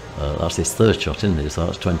 that's his third shot, isn't it? So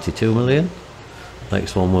that's 22 million.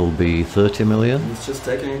 Next one will be 30 million. He's just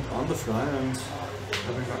taking it on the fly and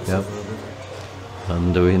having fun. Yep.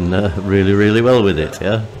 And doing really, really well with it.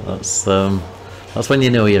 Yeah, that's when you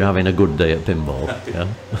know you're having a good day at pinball. Yeah.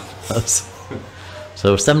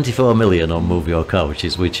 So 74 million on Move Your Car, which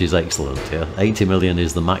is excellent. Yeah, 80 million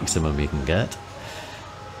is the maximum you can get.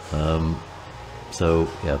 So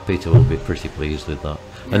yeah, Peter will be pretty pleased with that.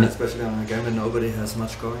 Yeah, And especially on a game where nobody has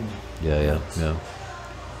much going. yeah.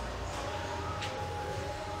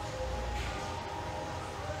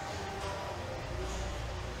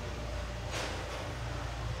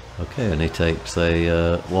 Okay, and he takes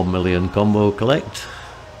a 1 million combo collect.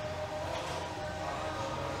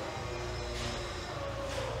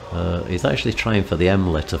 He's actually trying for the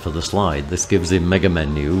M letter for the slide. This gives him mega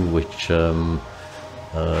menu, which that's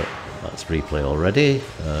replay already.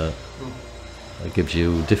 It gives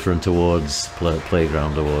you different awards,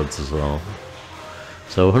 playground awards as well.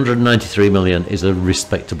 So 193 million is a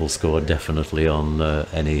respectable score, definitely on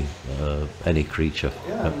any creature.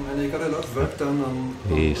 Yeah, Yep. and he got a lot of work done on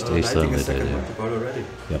He lighting certainly a did, second yeah. multi-ball already.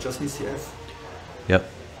 He Yep. just needs the F. Yep.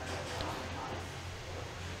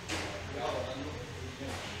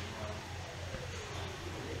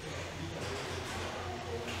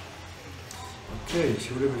 Okay,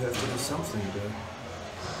 Julio will have to do something there.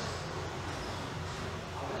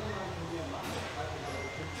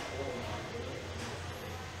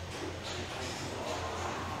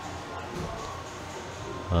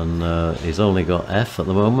 And he's only got F at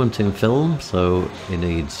the moment in film, so he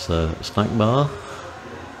needs snack bar.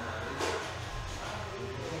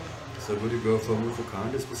 So would you go for move a car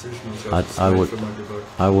in this position or just I would. for multi-ball?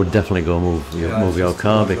 I would definitely go move your just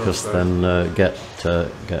car, move because your then get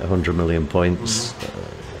 100 million points,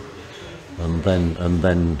 and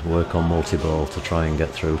then work on multi-ball to try and get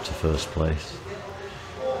through to first place.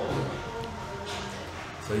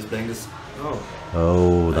 So he's playing this.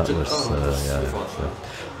 Oh, that was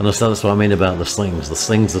and that's what I mean about the slings. The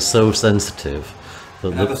slings are so sensitive.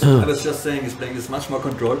 That I was just saying he's playing this much more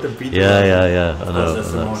controlled than Peter. Yeah. I Of know. course,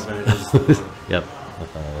 that's the more advantages. Yep.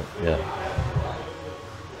 Yeah.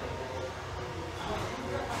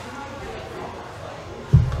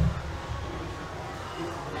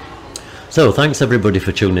 So thanks everybody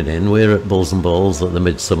for tuning in. We're at Bulls and Balls at the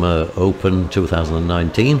Midsommar Open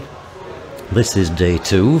 2019. This is day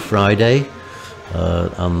 2, Friday,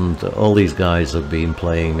 and all these guys have been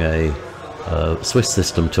playing a Swiss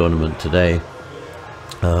system tournament today,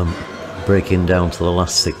 breaking down to the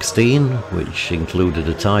last 16, which included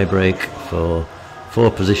a tie-break for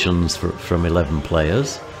 4 positions from 11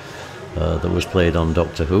 players. That was played on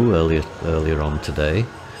Doctor Who earlier on today,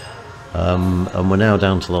 and we're now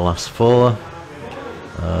down to the last 4,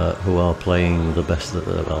 who are playing the best.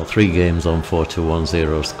 3 games on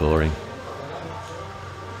 4-2-1-0 scoring.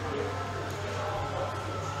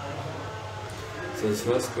 So his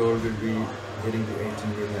first goal will be hitting the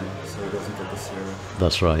 18 million, so he doesn't get the 0.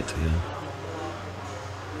 That's right. Yeah.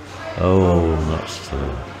 Oh, that's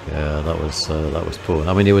yeah. That was poor.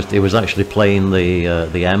 I mean, he was actually playing the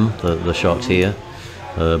M, the shot here,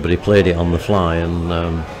 but he played it on the fly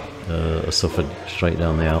and suffered straight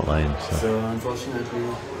down the outline. So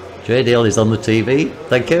unfortunately, JDL is on the TV.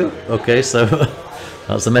 Thank you. Okay, so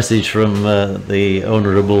that's a message from the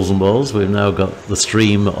owner of Bulls and Balls. We've now got the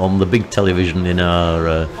stream on the big television in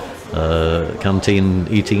our canteen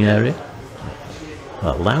eating area.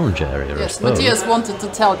 Lounge area, yes, I suppose. Matthias wanted to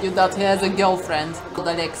tell you that he has a girlfriend called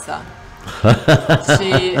Alexa.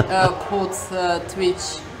 She puts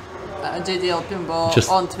Twitch, JDL Pinball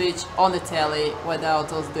on Twitch, on the telly,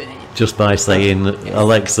 without us doing it. Just by saying,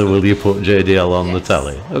 Alexa, will you put JDL on the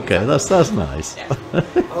telly? Okay, that's nice.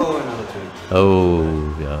 oh, another tweet.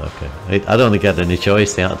 Oh, yeah, okay. I don't think he had any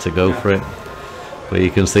choice. He had to go for it. But you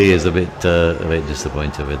can see he's a bit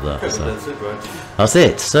disappointed with that. So. That's it, right? That's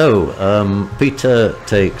it. So Peter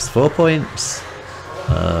takes 4 points.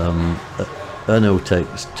 Ernö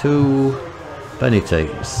takes 2. Benny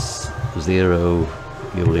takes 0.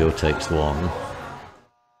 Julio takes 1.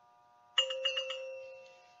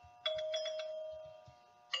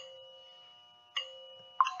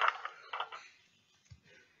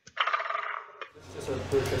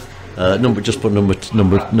 Just put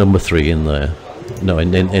number 3 in there. No,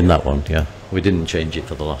 in that one, yeah. We didn't change it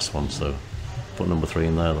for the last one, so put number 3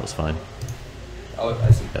 in there. That's fine. Oh,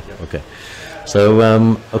 I see. Yeah. Okay. So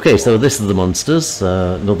so this is the Munsters,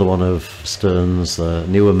 another one of Stern's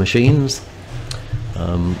newer machines.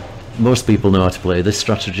 Most people know how to play this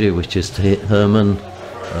strategy, which is to hit Herman.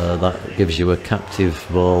 That gives you a captive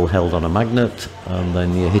ball held on a magnet, and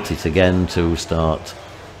then you hit it again to start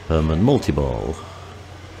Herman multi-ball.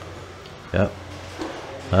 Yeah.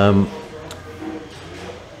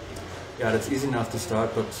 Yeah, that's easy enough to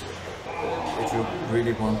start, but if you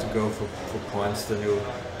really want to go for points, then you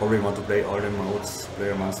probably want to play all the modes,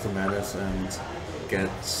 play a Master Madness, and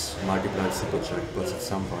get multiplied super jackpots at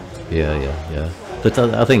some point. Yeah. But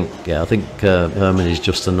I think Herman is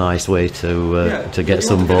just a nice way to get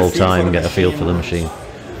some ball time, get a feel for the machine.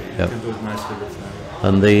 You can do it nicely with that.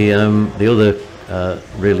 And the other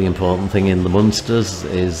really important thing in the Munsters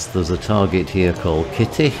is there's a target here called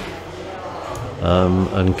Kitty,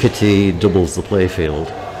 and Kitty doubles the playfield.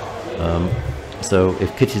 So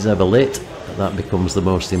if Kitty's ever lit, that becomes the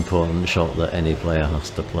most important shot that any player has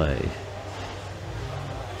to play.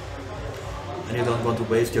 And you don't want to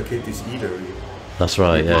waste your kitties either. That's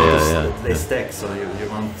right, They stack, so you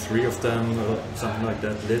want 3 of them or something like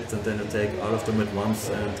that lit, and then you take all of them at once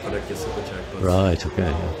and collect your super jackpots. Right, okay.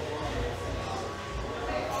 Yeah.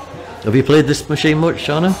 Have you played this machine much,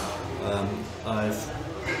 Shana? I've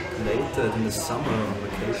played it in the summer on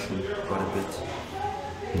vacation quite a bit.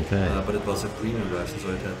 Okay. But it was a premium version, so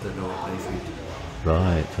it had the lower playfield.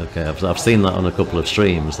 Right, okay. I've seen that on a couple of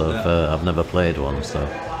streams. I've never played one, so.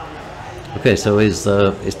 Okay, so he's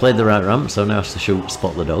played the right ramp, so now has to shoot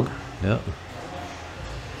Spot the Dog. Yeah.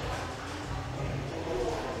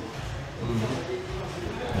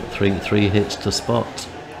 Three hits to spot.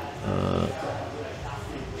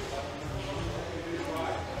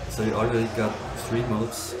 So he already got 3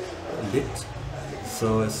 modes lit.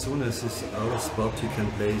 So as soon as he's out of spot, he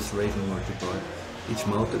can play his Raven multiplier. Each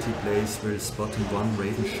mode that he plays will spot in 1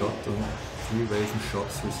 Raven shot, and 3 Raven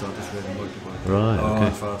shots will start his Raven multiplier. Right, okay.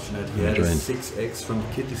 Unfortunate. He had a 6x from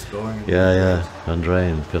Kitty scoring. Yeah, and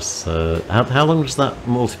drain. Because how long does that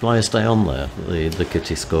multiplier stay on there? The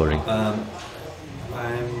Kitty scoring. I'm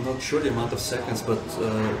not sure the amount of seconds, but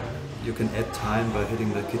you can add time by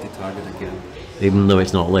hitting the Kitty target again. Even though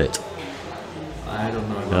it's not lit. I don't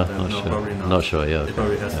know about that. No, sure. probably not. Not sure. Yeah. It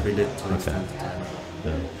probably has to be lit to extend the time.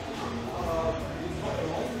 Yeah.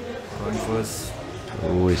 Going for us.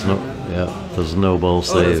 Oh, he's not. Yeah, there's no ball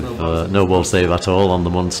save. No ball save at all on the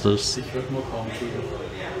Munsters. Ich höre nur kaum.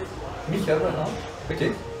 Mich hört man auch?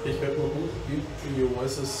 Okay. Ich höre nur gut. Your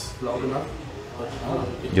voice is loud enough.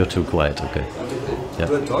 You're too quiet. Okay. Yeah.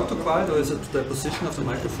 Do I talk too quiet, or is it the position of the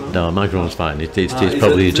microphone? No, the microphone's fine. It's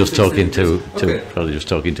probably just talking too I'll quietly.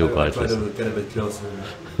 try to get a bit closer.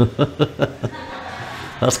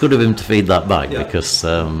 That's good of him to feed that back because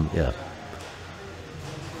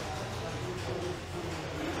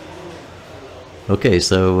Okay,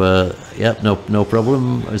 so yeah, no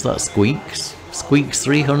problem. Is that Squeaks? Squeaks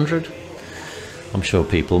 300? I'm sure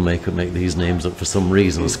people make these names up for some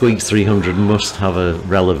reason. Squeaks 300 must have a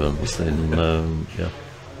relevance in yeah.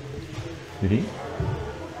 Mm-hmm.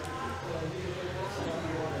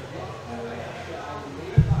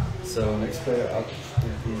 So next player up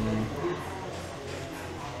will be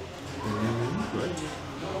right?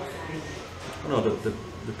 No, the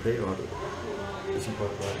play order isn't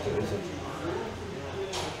quite right, or is it?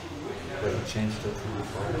 But I changed it from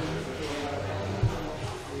before.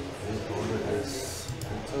 The order is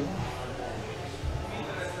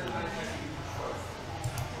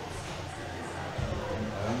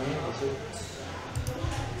Ernö, was it?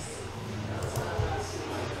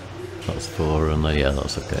 That's 4, and then, yeah,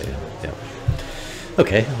 that's okay. Yeah.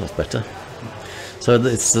 Okay, that's better. So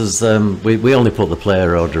this is we only put the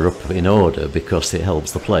player order up in order because it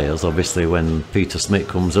helps the players. Obviously, when Peter Schmidt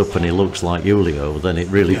comes up and he looks like Julio, then it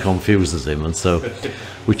really confuses him, and so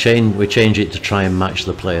we change it to try and match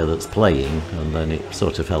the player that's playing, and then it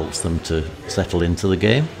sort of helps them to settle into the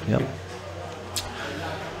game. Yep.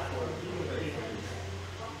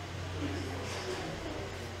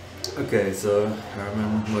 Okay, so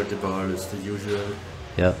Herman Multiball is the usual.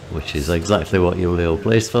 Yeah, which is exactly what Julio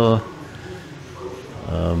plays for.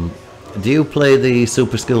 Do you play the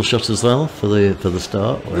super skill shot as well for the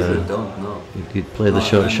start? I really don't know. You play the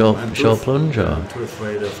short plunge, or? I'm too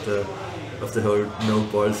afraid of the whole no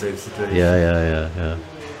ball save situation. Yeah.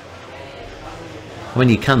 I mean,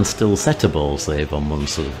 you can still set a ball save on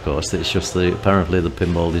Munsters, of course. It's just that apparently the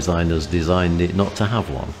pinball designers designed it not to have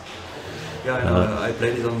one. Yeah, I know. I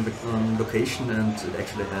played it on location, and it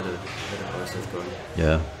actually had a ball save going.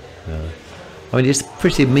 Yeah. I mean, it's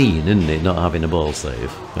pretty mean, isn't it, not having a ball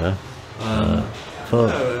save? Yeah. A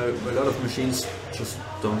lot of machines just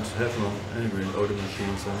don't have one anyway, older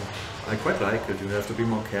machines. I quite like it. You have to be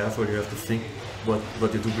more careful. You have to think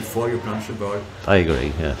what you do before you plunge the ball. I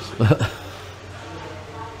agree. Yes.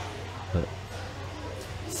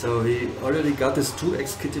 So he already got his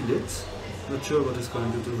 2x kitty lids. Not sure what he's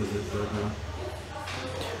going to do with it right now.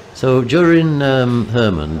 So during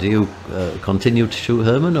Herman, do you continue to shoot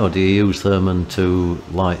Herman, or do you use Herman to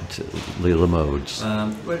light the other modes?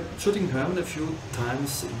 Well, shooting Herman a few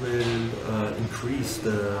times will increase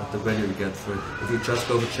the value you get for it. If you just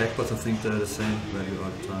go to jackpots, I think they're the same value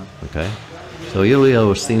all the time. Okay. So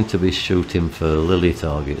Julio seems to be shooting for Lily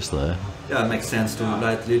targets there. Yeah, it makes sense to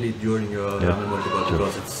light Lily during your Herman multiball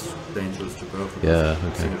because it's dangerous to go for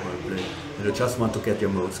single ball play. And you just want to get your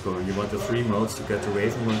modes going. You want the 3 modes to get the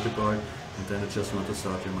Raven multiball, and then you just want to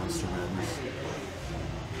start your Monster Madness.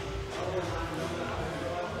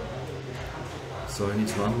 So he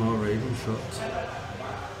needs one more Raven shot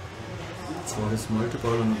for his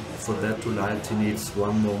multiball, and for that to light he needs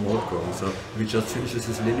one more mode going. So if he just finishes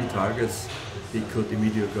his Lily targets, he could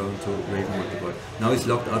immediately go into Raven multiball. Now he's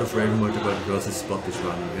locked out of Raven multiball because his spot is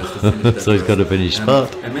running. He has to finish that so he's got to finish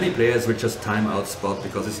spot. And many players will just time out spot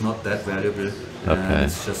because it's not that valuable. Okay.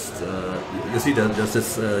 It's just you see that just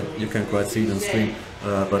this you can quite see it on stream,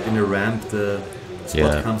 but in a ramp the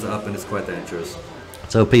spot comes up and it's quite dangerous.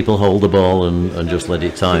 So people hold the ball and just let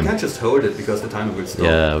it time. You can't just hold it because the timer will stop.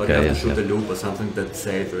 Yeah, but you okay. have to shoot a loop or something that's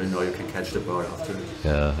safe, or you can catch the ball after it.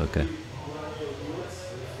 Yeah, okay.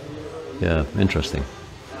 Yeah, interesting.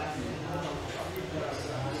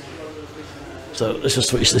 So let's just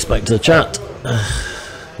switch this back to the chat.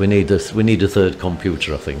 We need a third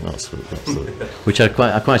computer, I think. That's which I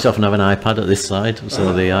quite often have an iPad at this side,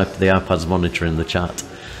 so the iPad's monitoring the chat,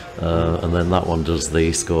 and then that one does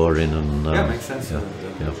the scoring and. Yeah, makes sense.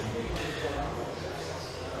 Yeah.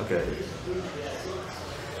 Okay.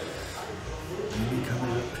 Maybe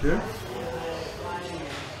coming up here.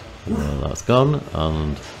 That's gone,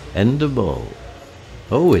 and end of ball.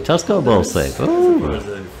 Oh, it has got a ball save. Oh.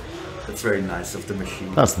 That's very nice of the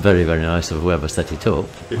machine. That's very, very nice of whoever set it up.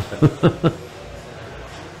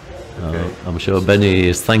 Okay. I'm sure Benny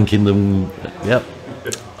is thanking them, yep,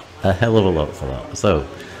 a hell of a lot for that. So,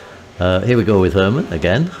 here we go with Herman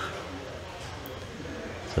again.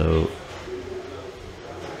 So,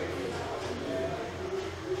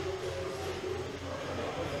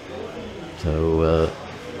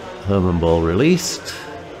 Herman ball released.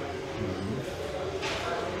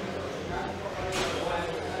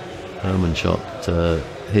 Herman shot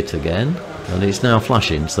hit again, and it's now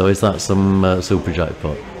flashing. So is that some super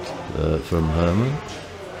jackpot from Herman?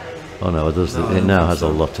 Oh no, it now has a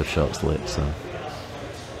lot of shots lit. So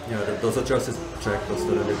yeah, those are just his jackpots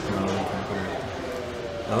that are lit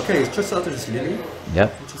now. Okay, he's just started his Lily. Yep.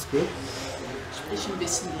 Which is good. Sprich ein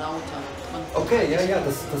bisschen lauter. Okay, ja,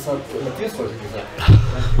 das hat Matthias heute gesagt.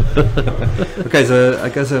 Okay, so I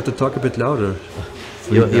guess I have to talk a bit louder.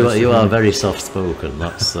 You are very soft spoken.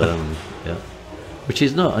 That's yeah, which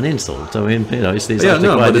is not an insult. I mean, you know, it's actually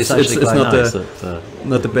quite, it's not nice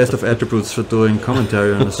not the best of attributes for doing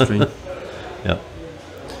commentary on the stream. Yeah.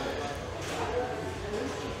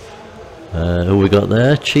 Who we got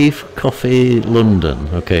there? Chief Coffee London.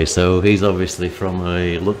 Okay, so he's obviously from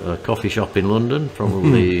a coffee shop in London.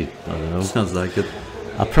 Probably, I don't know. Sounds like it.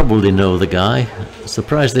 I probably know the guy.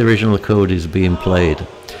 Surprised the original code is being played.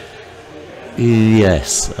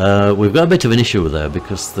 Yes, we've got a bit of an issue there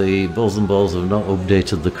because the Balls and Balls have not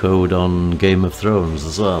updated the code on Game of Thrones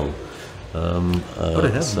as well. They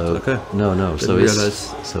haven't. So, okay. No. So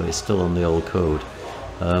it's still on the old code.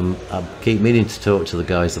 I keep meaning to talk to the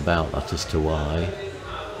guys about that as to why.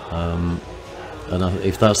 And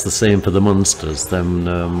if that's the same for the Munsters, then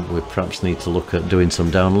we perhaps need to look at doing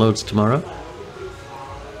some downloads tomorrow.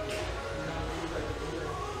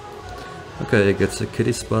 Okay, he gets a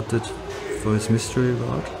kitty spotted for his mystery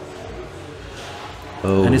rod.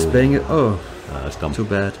 Oh. And he's playing it. Oh, it's gone. too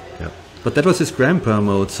bad. Yeah. But that was his grandpa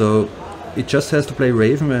mode, so he just has to play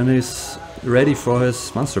Raven and he's ready for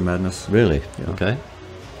his Monster Madness. Really? Yeah. Okay.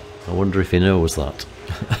 I wonder if he knows that.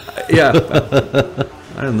 Yeah.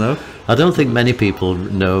 I don't know. I don't think many people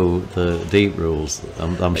know the deep rules.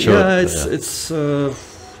 I'm sure. Yeah, it's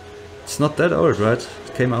not that old, right?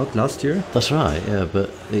 It came out last year. That's right. Yeah,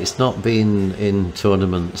 but it's not been in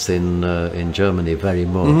tournaments in Germany very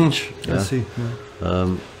much. I see.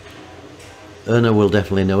 Yeah. Ernö will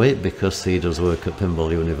definitely know it because he does work at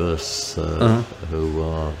Pinball Universe, who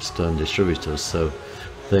are Stern distributors. So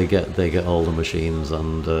they get all the machines,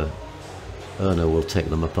 and Ernö will take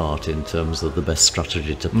them apart in terms of the best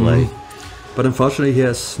strategy to play. But unfortunately, he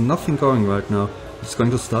has nothing going right now. He's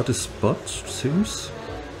going to start his spot, seems.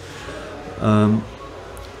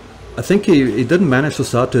 I think he didn't manage to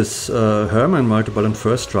start his Herman multiple on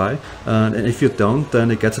first try, and if you don't,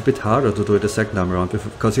 then it gets a bit harder to do it the second time around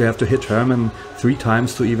because you have to hit Herman 3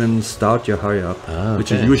 times to even start your hurry up,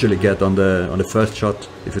 which you usually get on the first shot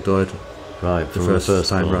if you do it right the first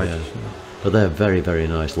time ball, right. Yeah. But they're very, very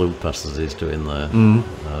nice loop passes he's doing there.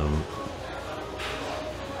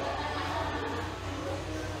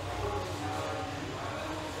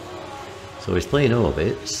 So he's playing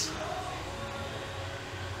orbits.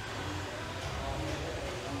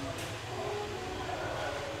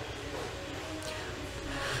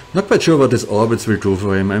 Not quite sure what this orbits will do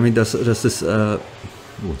for him. I mean, there's this.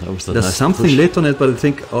 There's nice something push. lit on it, but I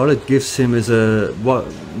think all it gives him is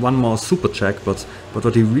one more super check. But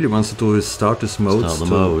what he really wants to do is start his modes. Start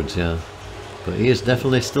the modes, yeah. But he is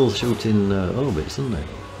definitely still shooting orbits, isn't he?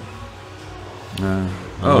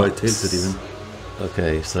 It tilted even.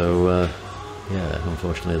 Okay, so yeah,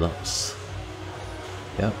 unfortunately that's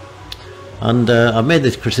yeah. And I've made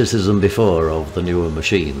this criticism before of the newer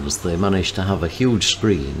machines. They manage to have a huge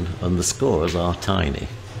screen and the scores are tiny.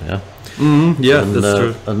 Yeah. Yeah, and, that's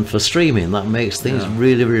true. And for streaming, that makes things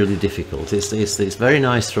really, really difficult. It's very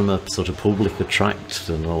nice from a sort of public attract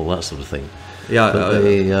and all that sort of thing. Yeah,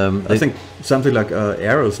 I I think something like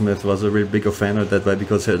Aerosmith was a real big fan of that way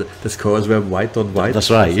because the scores were white on white. That's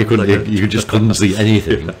right. You just couldn't see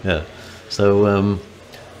anything. Yeah. So.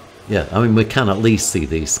 Yeah, I mean, we can at least see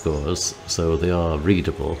these scores, so they are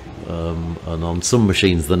readable, and on some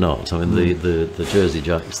machines they're not. I mean, the Jersey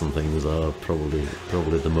Jacks and things are probably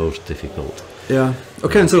the most difficult. Yeah.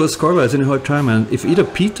 Okay, and so score-wise in the whole time, and if either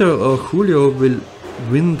Peter or Julio will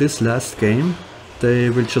win this last game, they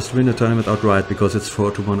will just win the tournament outright because it's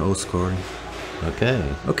 4-1-0 scoring. Okay.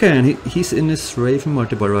 Okay, and he's in his Raven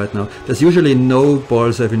multiple right now. There's usually no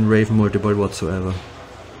balls have in Raven multiple whatsoever.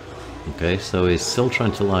 Okay, so he's still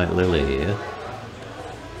trying to light Lily here.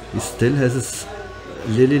 He still has his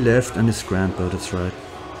Lily left and his grandpa, that's right.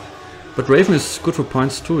 But Raven is good for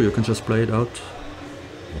points too, you can just play it out.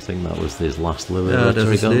 I think that was his last Lily. Yeah, there's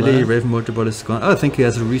his Lily, there. Raven multiple is gone. Oh, I think he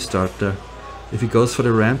has a restart there. If he goes for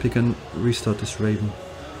the ramp, he can restart his Raven.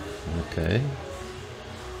 Okay.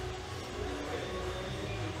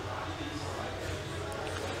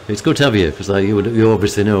 It's good to have you because you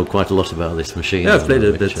obviously know quite a lot about this machine. Yeah, I've played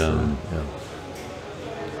it a bit. Yeah.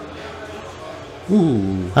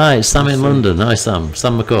 Ooh. Hi, it's Sam in London. Hi, Sam.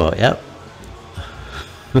 Sam McCourt. Yep.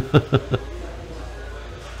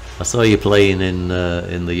 I saw you playing in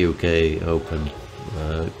the UK Open.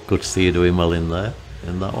 Good to see you doing well in there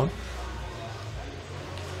in that one.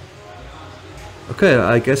 Okay,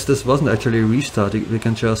 I guess this wasn't actually a restart. We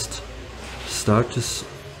can just start this.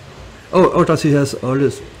 Oh, does he have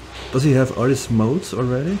all his modes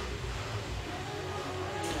already?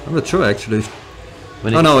 I'm not sure actually.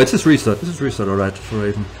 Oh no, it's his restart. This is restart, alright, for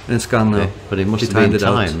Raven. And it's gone now. But it must He have been timed it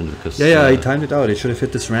out. timed. Because, Yeah, he timed it out. He should have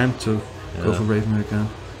hit this ramp to go for Raven again.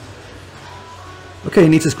 Okay, he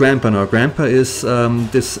needs his Grandpa now. Grandpa is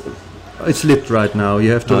it's lit right now.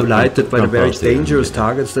 You have to light it by the very dangerous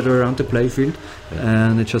targets that are around the playfield,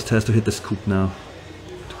 and it just has to hit the scoop now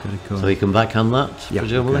to get it going. So he can backhand that, Yeah,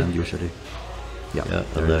 presumably? you can usually. Yeah,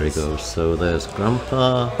 And there he goes. So there's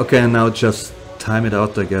Grandpa. Okay, and now just time it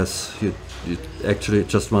out, I guess. You actually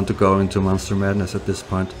just want to go into Monster Madness at this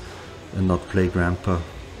point and not play Grandpa.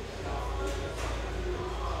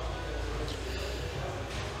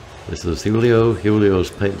 This is Julio. Julio's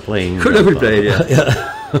playing. Could have been Grandpa. played,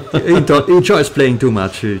 yeah. He enjoys playing too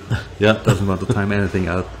much. He Yeah. doesn't want to time anything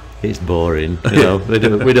out. It's boring. You know, we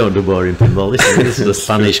don't do boring pinball. This is a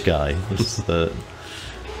Spanish guy.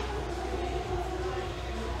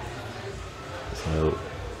 So,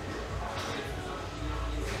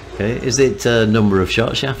 okay, is it a number of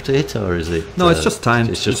shots you have to hit, or is it? No, it's just timed.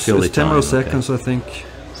 It's just purely 10 more time, seconds, okay. I think.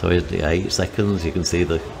 So it's the 8 seconds. You can see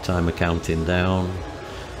the timer counting down.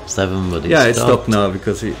 7, but Yeah, it stopped now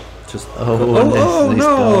because he just. Oh,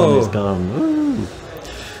 no! He's gone. Woo.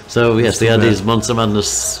 So yes, too he had bad. his Monster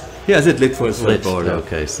Madness He has it lit for his lit. board.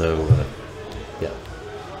 Okay, so yeah.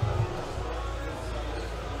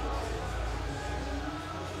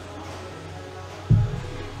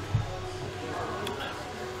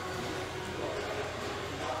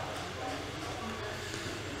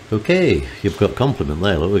 Okay, you've got compliment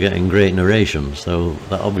there. Look, we're getting great narration, so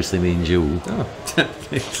that obviously means you. Oh.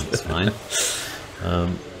 That's fine.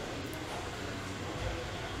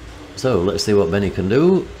 So let's see what Benny can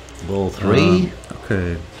do. Ball 3.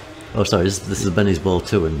 Okay. Oh, sorry, this is Benny's ball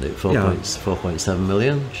 2, isn't it? 4.7 Yeah.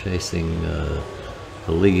 million, chasing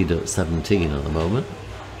the lead at 17 at the moment.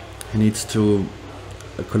 He needs to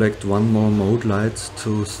collect one more mode light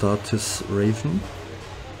to start his Raven.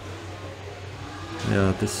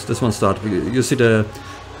 Yeah, this one started. You see the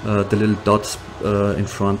little dots in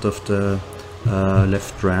front of the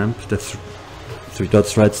left ramp. The three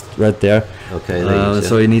dots right there. Okay,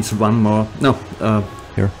 so he needs one more. No,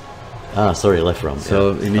 here. Ah, sorry, left ramp.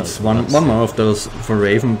 So yeah. he needs one more of those for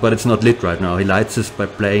Raven, but it's not lit right now. He lights this by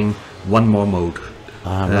playing one more mode.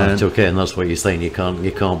 Ah, right. Okay, and that's what you're saying. You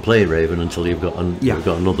can't play Raven until you've got you've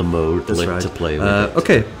got another mode lit to play with.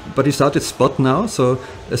 Okay, but he started Spot now. So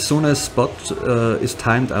as soon as Spot is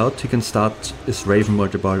timed out, he can start his Raven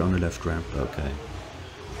multi-ball on the left ramp. Okay.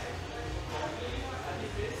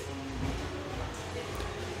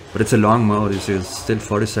 But it's a long mode. There's still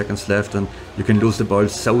 40 seconds left, and you can lose the ball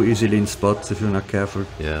so easily in spots if you're not careful.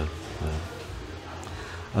 Yeah.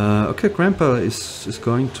 Okay, Grandpa is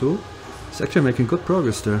going to. He's actually making good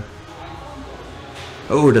progress there.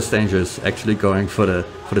 Oh, that's dangerous. Actually going for the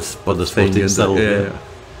spot. the spot thing itself, yeah.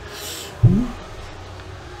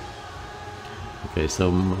 Okay,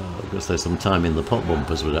 so I guess there's some time in the pot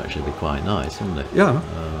bumpers would actually be quite nice, wouldn't it? Yeah.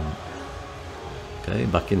 Okay,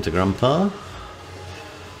 back into Grandpa.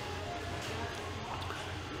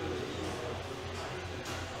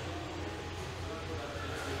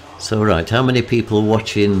 So right, how many people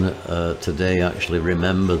watching today actually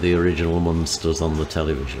remember the original Munsters on the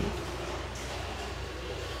television?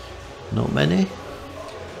 Not many?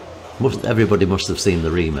 Everybody must have seen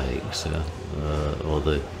the remakes, or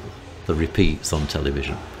the repeats on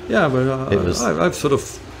television. Yeah, but I've sort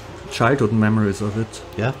of childhood memories of it.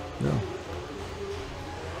 Yeah? Yeah.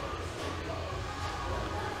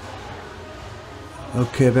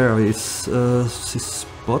 Okay, there is this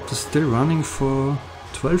spot is still running for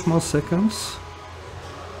 12 more seconds.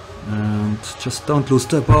 And just don't lose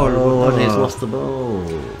the ball. Oh, and he's lost the ball.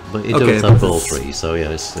 But he Okay, does have but ball it's- 3, so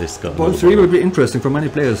yeah, it's got Ball another 3 ball. will be interesting for many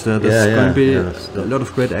players there. There's Yeah, going to be yeah, a lot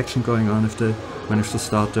of great action going on if they manage to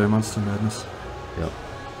start their Monster Madness. Yeah.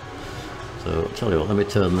 So I'll tell you what, I'm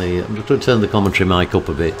just going to turn the commentary mic up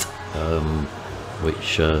a bit,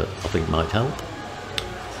 which I think might help.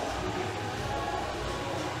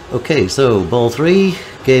 Okay, so ball 3,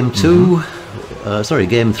 game 2. Sorry,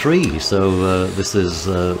 game 3. So this is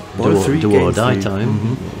Ball 3, do game or die 3.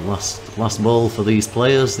 time. Last ball for these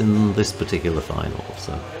players in this particular final.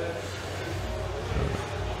 So.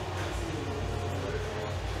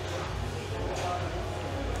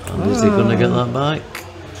 And is he going to get that back?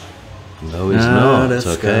 No, he's not. that's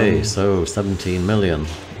Okay, gone. so 17 million.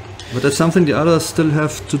 But that's something the others still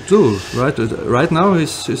have to do, right? Right now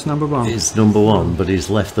he's number 1. He's number 1, but he's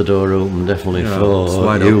left the door open definitely Yeah, for it's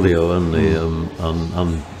wide Julio and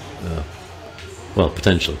the well,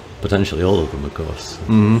 potentially all of them, of course.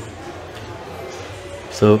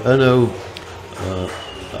 So Ernö,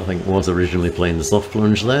 I think, was originally playing the soft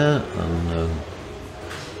plunge there, and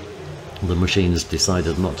the machines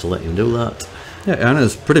decided not to let him do that. Yeah, Ernö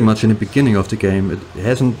is pretty much in the beginning of the game. It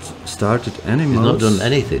hasn't started any He's modes. not done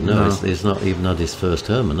anything, no. No. He's not even had his first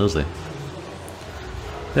Herman, has he?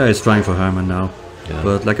 Yeah, he's trying for Herman now. Yeah.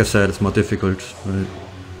 But like I said, it's more difficult.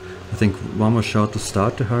 I think one more shot to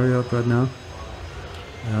start the hurry up right now.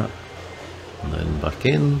 Yeah. And then back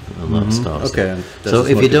in, and that starts. Okay. it. and So that's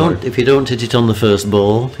if you multiplayer. don't hit it on the first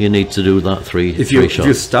ball, you need to do that three If you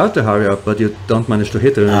shots. start the hurry up, but you don't manage to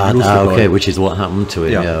hit it, you lose the ball. Okay, which is what happened to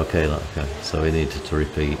him. Yeah. Yeah, okay, so he needed to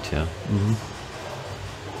repeat. Yeah.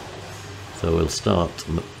 So we'll start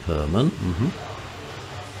Herman.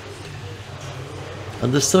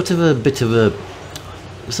 And there's sort of a bit of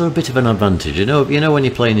an advantage, you know when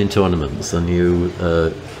you're playing in tournaments and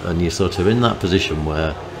you're sort of in that position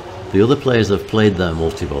where the other players have played their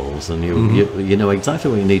multi-balls and you know exactly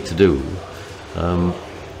what you need to do,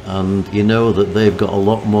 and you know that they've got a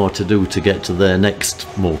lot more to do to get to their next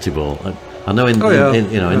multi-ball. I know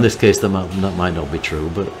in this case that might not be true,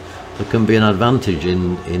 but there can be an advantage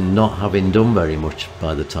in not having done very much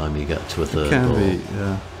by the time you get to a third Can ball. be,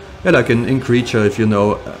 yeah. Yeah, like in Creature, if you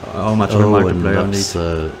know how much of a multiplayer that's needs.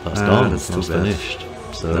 done. That's That's too bad. finished.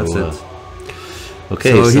 So That's it.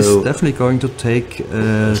 Okay, so he's definitely going to take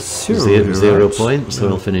zero, zero right? points. So Yeah.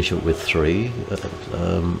 he'll finish up with 3.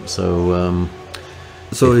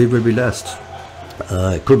 So he will be last.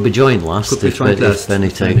 It could be joint last Could be if joint last, Benny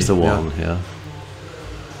if takes a Benny, 1. Yeah.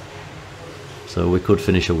 So we could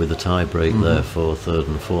finish up with a tie break there for 3rd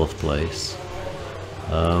and 4th place.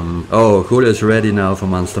 Oh, Julio is ready now for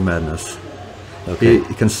Monster Madness. Okay.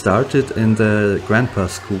 He can start it in the Grandpa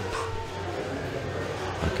Scoop.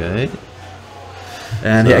 Okay.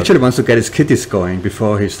 And he So- actually wants to get his kitties going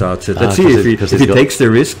before he starts it. Let's see 'cause if he- 'cause he he's got- takes the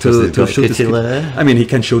risk to he's got shoot his kitty kitty. lair. I mean, he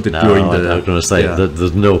can shoot it No, during I the... was going to say yeah. that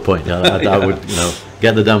there's no point. I would,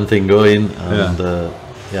 get the damn thing going, and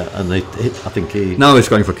and I think he. Now he's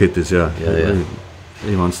going for kitties, yeah. Yeah.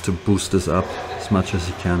 He wants to boost this up as much as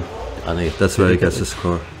he can. And That's where he gets his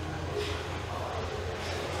score.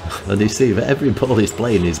 And you see that every ball he's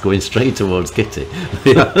playing is going straight towards Kitty.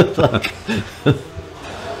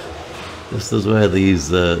 This is where these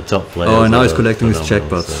top players. Oh, and now he's are collecting his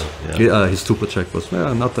phenomenal, jackpots. so, yeah. His super jackpots.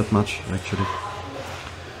 Well, not that much, actually.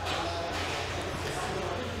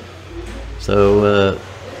 So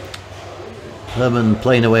Herman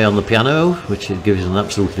playing away on the piano, which gives him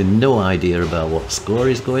absolutely no idea about what score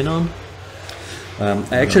is going on.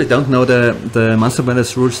 I actually don't know the Monster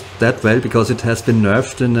Madness rules that well because it has been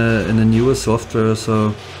nerfed in a newer software,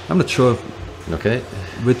 so I'm not sure Okay,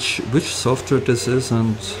 which software this is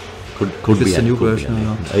and could if it's be a new could be version or any.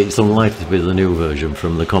 not. It's unlikely to be the new version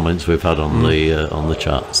from the comments we've had on the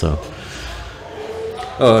chat. So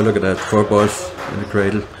Oh, look at that! 4 balls in the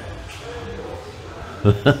cradle.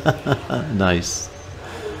 nice.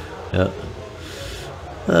 Yeah.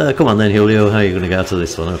 Come on then, Julio. How are you going to get out of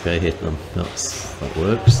this one? Okay, hit them. That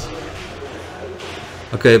works.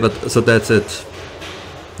 Okay, but so that's it.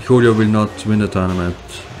 Julio will not win the tournament.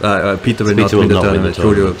 Peter will not Peter win the will not win the tournament.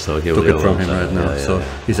 Julio tournament, so took Julio it from will him take right it. now, Yeah, so yeah.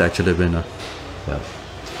 he's actually the winner. Yeah.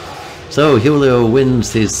 So Julio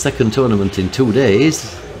wins his second tournament in 2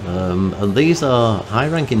 days, and these are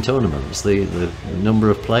high-ranking tournaments. The number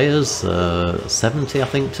of players, 70 I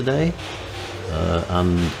think today,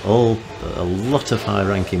 and a lot of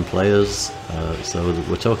high-ranking players. So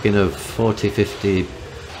we're talking of 40, 50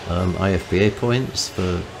 IFPA points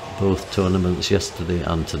for both tournaments yesterday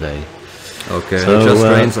and today. Okay, So, it just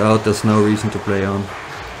rains out. There's no reason to play on.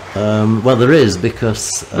 Well, there is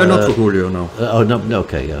because. Well, not for Julio, no. Oh no,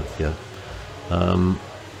 okay,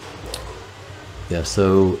 yeah.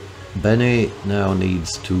 So Benny now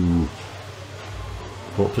needs to.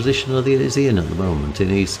 What position is he in at the moment? He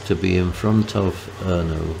needs to be in front of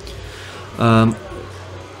Ernö.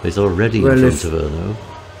 He's already in well, front of Ernö.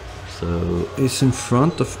 So He's in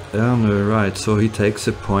front of Ernö, right? So he takes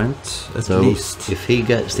a point at least. if he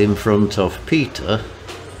gets in front of Peter,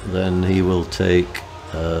 then he will take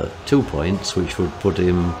 2 points, which would put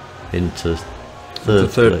him into The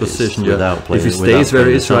third place position, without yeah. playing. If he without stays where he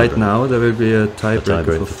playing is the right tiebreak. now, there will be a A tiebreaker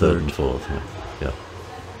tiebreak for for third third. and fourth. Yeah.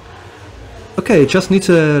 Okay, he just needs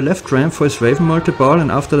a left ramp for his Raven multi-ball,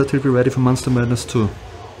 and after that he'll be ready for Monster Madness 2.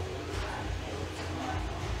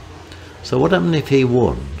 So what happened if he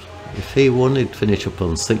won? If he won, he'd finish up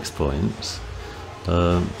on 6 points.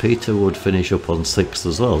 Peter would finish up on 6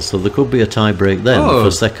 as well. So there could be a tie break then Oh,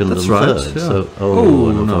 for second that's and right, third. yeah. So Oh,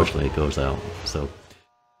 and no. unfortunately it goes out. So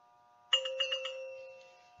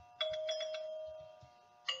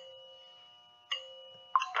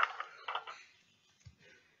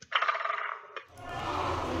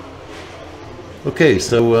okay,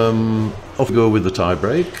 so off we go with the tie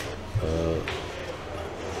break.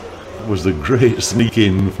 was a great sneak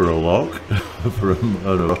in for a lock from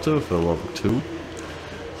Ernö for lock 2.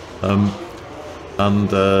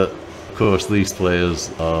 And of course these players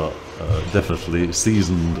are definitely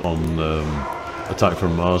seasoned on Attack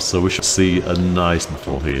from Mars, so we should see a nice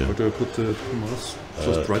battle here. Where do I put the Mars?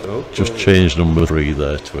 Just right out? Just change number 3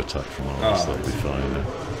 there to Attack from Mars, that'll be fine.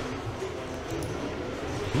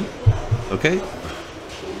 Yeah. Okay.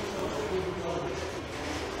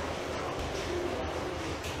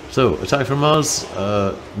 So, Attack from Mars,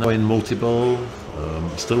 now in multi-ball,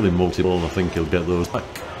 still in multi-ball, and I think he'll get those back.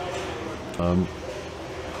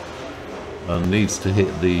 And needs to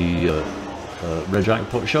hit the red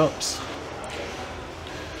jackpot shots.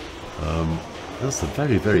 That's a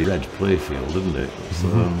very, very red playfield, isn't it?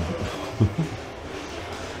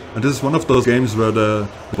 And this is one of those games where the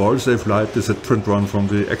ball save light is a different one from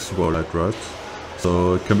the extra ball light, right?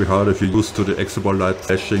 So it can be hard if you're used to the extra ball light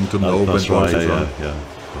flashing to know when balls is on. Yeah.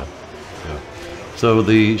 So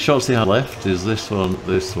the shots he had left is this one,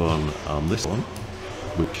 and this one,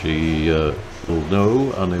 which he will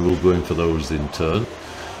know, and he will go in for those in turn.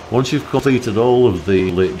 Once you've completed all of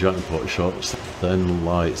the late jackpot shots, then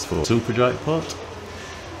lights for super jackpot.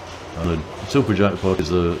 And a super jackpot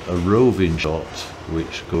is a roving shot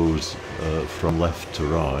which goes from left to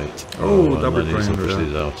right. That and would then he's bring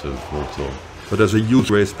obviously out of multi. But there's a huge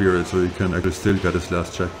grace period, so you can actually still get his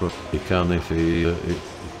last jackpot. He can if he,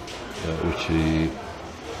 which he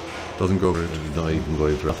doesn't go for it. Not even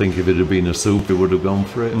going for it. I think if it had been a soup, he would have gone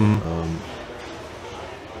for it. And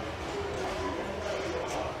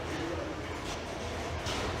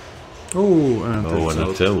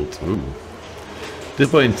a tilt. Ooh.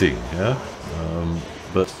 Disappointing, yeah.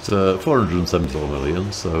 But 474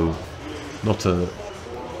 million, so not a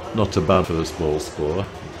bad first ball score.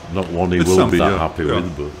 Not one he will be that happy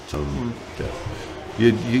with, but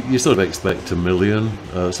you sort of expect a billion.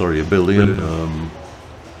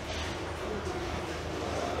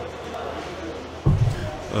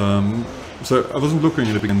 So I wasn't looking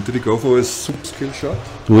in the beginning. Did he go for his super skill shot?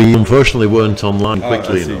 We unfortunately weren't online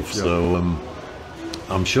quickly enough, so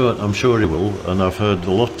I'm sure he will. And I've heard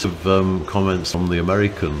a lot of comments from the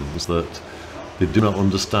Americans that they do not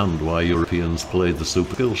understand why Europeans play the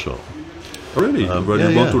super skill shot. Oh, really? But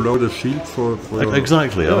you want to load the shield for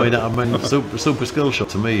exactly. I mean, super skill shot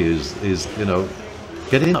to me is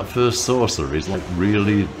getting that first saucer is like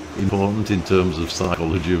really important in terms of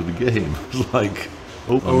psychology of the game. It's like.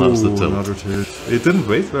 And that's the tilt. Another tilt. It didn't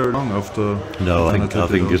wait very long after. No, I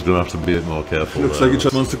think he's going to have to be a bit more careful. Looks like he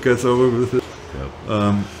just wants to get over with it.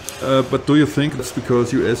 Yeah. But do you think that's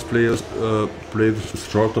because US players play with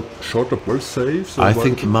shorter ball saves? I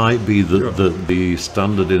think it might be that the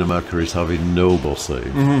standard in America is having no ball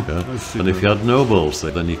save. And if you had no ball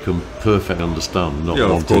save, then you can perfectly understand not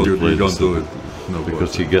wanting to play you don't do it. No,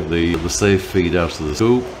 because you get the safe feed out of the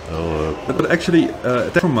scoop. But actually,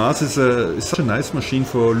 Attack from Mars is such a nice machine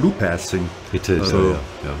for loop passing. It is.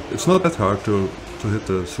 It's not that hard to hit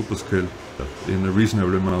the super skill in a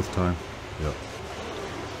reasonable amount of time. Yeah.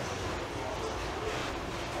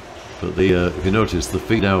 But if you notice, the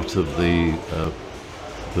feed out of the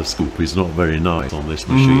scoop is not very nice on this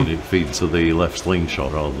machine. It feeds to the left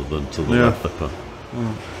slingshot rather than to the left flipper.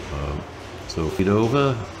 So feed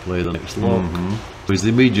over, play the next lock. So he's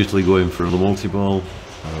immediately going for the multi-ball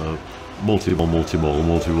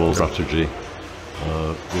strategy,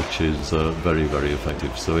 which is very, very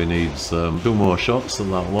effective. So he needs 2 more shots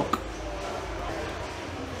than that lock.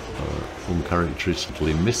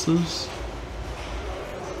 Uncharacteristically misses.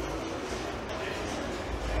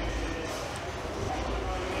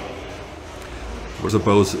 I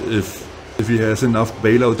suppose if he has enough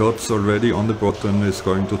bailout dots already on the bottom, he's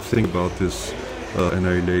going to think about this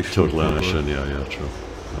annihilation. Total annihilation, yeah, true.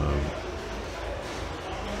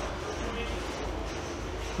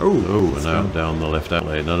 And out down the left out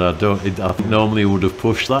lane. And I think normally he would have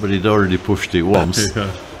pushed that, but he'd already pushed it once.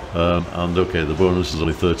 And okay, the bonus is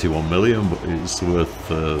only 31 million, but it's worth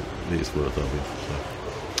having.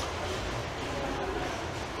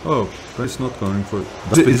 Oh, that's not going for it.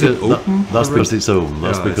 Is it open? That's because it's open.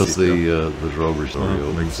 That's because the drawer is already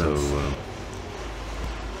open. So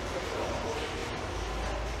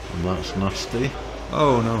and that's nasty.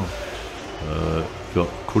 Oh no. Got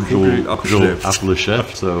Kudrel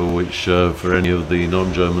Abschlecht, so which for any of the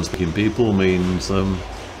non-German speaking people means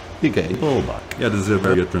you get your ball back. Yeah, this is a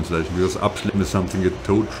very good translation because Abschleppen is something a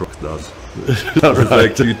tow truck does. Right.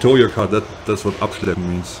 Like you tow your car. That's what Abschleppen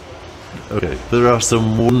means. Okay, there are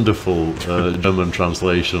some wonderful German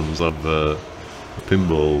translations of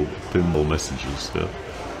pinball messages. Yeah.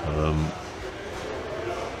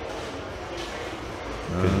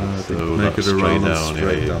 So make that's it straight around and down,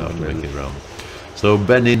 straight you down have the to make middle. it round. So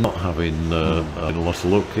Benny not having a lot of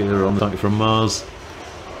luck here on the attack from Mars.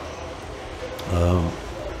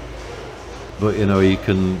 But you know, you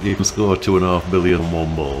can score 2.5 billion on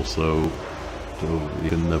one ball, so you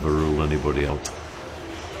can never rule anybody out.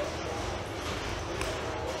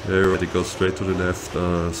 There it goes straight to the left,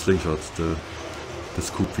 slingshot, the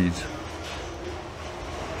scoop feed.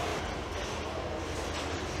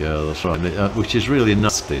 Yeah, that's right, which is really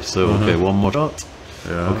nasty. So okay, one more shot.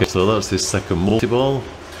 Yeah. Okay, so that's his second multi-ball.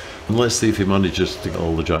 And let's see if he manages to get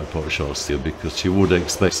all the jackpot shots here, because you would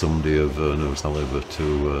expect somebody of Ernö's caliber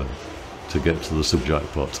to get to the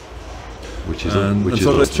sub-jackpot. Which is And which is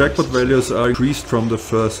so the also jackpot nice. values are increased from the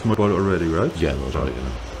first ball already, right? Yeah, that's right, yeah.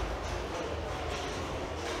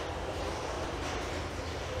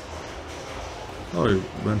 Oh, he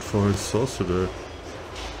went for his saucer there.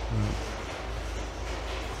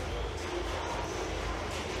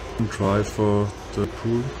 Try for the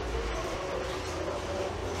pool.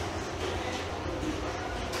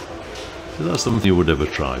 Is that something you would ever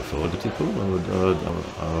try for? Did you pull?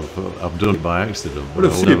 I've done it by accident. But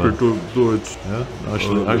I've I seen would people never- do it. Yeah,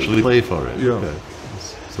 actually play for it. Yeah. Okay.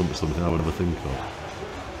 It's something I would never think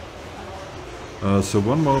of. So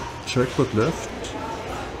one more jackpot left.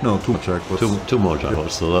 No, two more jackpots. Two more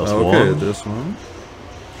jackpots, so that's Okay, one. this one.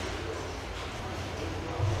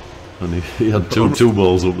 And he had two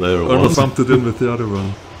balls up there at Almost once. bumped it in with the other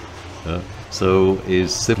one. Yeah. So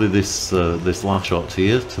is simply this last shot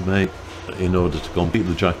here to make in order to complete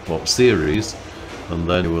the jackpot series, and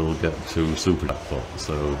then we'll get to super jackpot.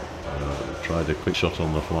 So tried a quick shot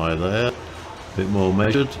on the fly there, a bit more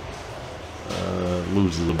measured.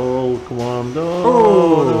 Loses the ball. Come on,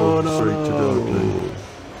 no, no, straight to the no.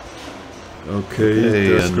 Okay, Okay,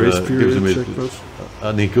 there's and, grace gives period him jackpot.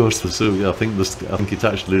 And he goes to the super. I think it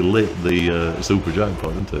actually lit the super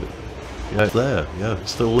jackpot, isn't it? Yeah, it's there. Yeah,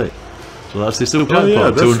 it's still lit. So that's the super Oh, yeah,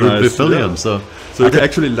 jackpot, that's 250 nice, million. yeah. So So you can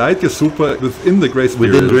actually light your super within the grace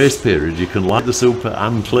period. within the grace period, you can light the super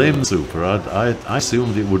and claim the super. I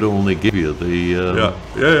assumed it would only give you the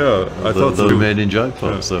Yeah. I thought the so. remaining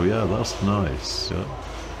jackpot. Yeah. So yeah, that's nice. Yeah.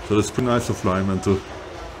 So that's pretty nice of Lyman to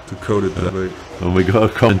code it that way. And we got a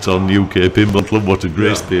comment on UK Pinball Club. What a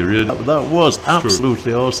grace Yeah. period! That was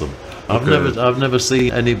absolutely awesome. Okay. I've never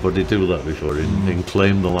seen anybody do that before. In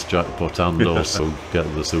claim the last jackpot and also get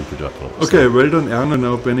the super jackpot. So Okay, well done, Ernö.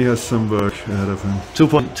 Now Benny has some work ahead of him.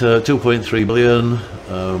 2.3 billion.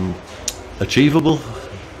 Achievable?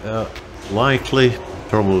 Likely,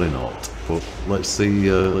 probably not. But let's see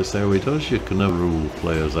how he does. You can never rule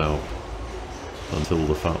players out until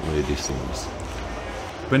the fat lady sings.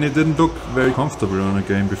 Benny didn't look very comfortable on a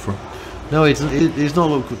game before. No, he's not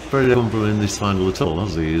looked very comfortable in this final at all,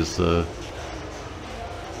 has he?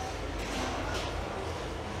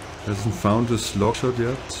 Hasn't found his lock shot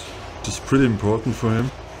yet, which is pretty important for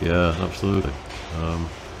him. Yeah, absolutely.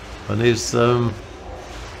 And he's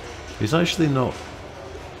actually not.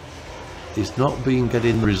 He's not been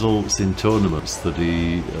getting results in tournaments that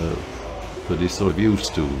he's sort of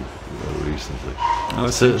used to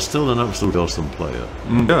recently. Still an absolutely awesome player.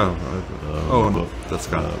 Yeah. No, But, that's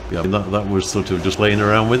gone. yeah, I mean, that was sort of just playing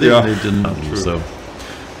around with it. Yeah, And it didn't happen. true. So,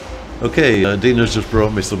 okay, Dina's just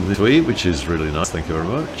brought me something to eat, which is really nice. Thank you very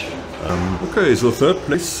much. Okay, so third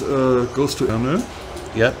place goes to Ernö.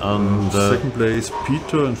 Yeah, and Second place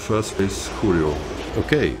Peter and first place Julio.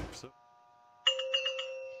 okay.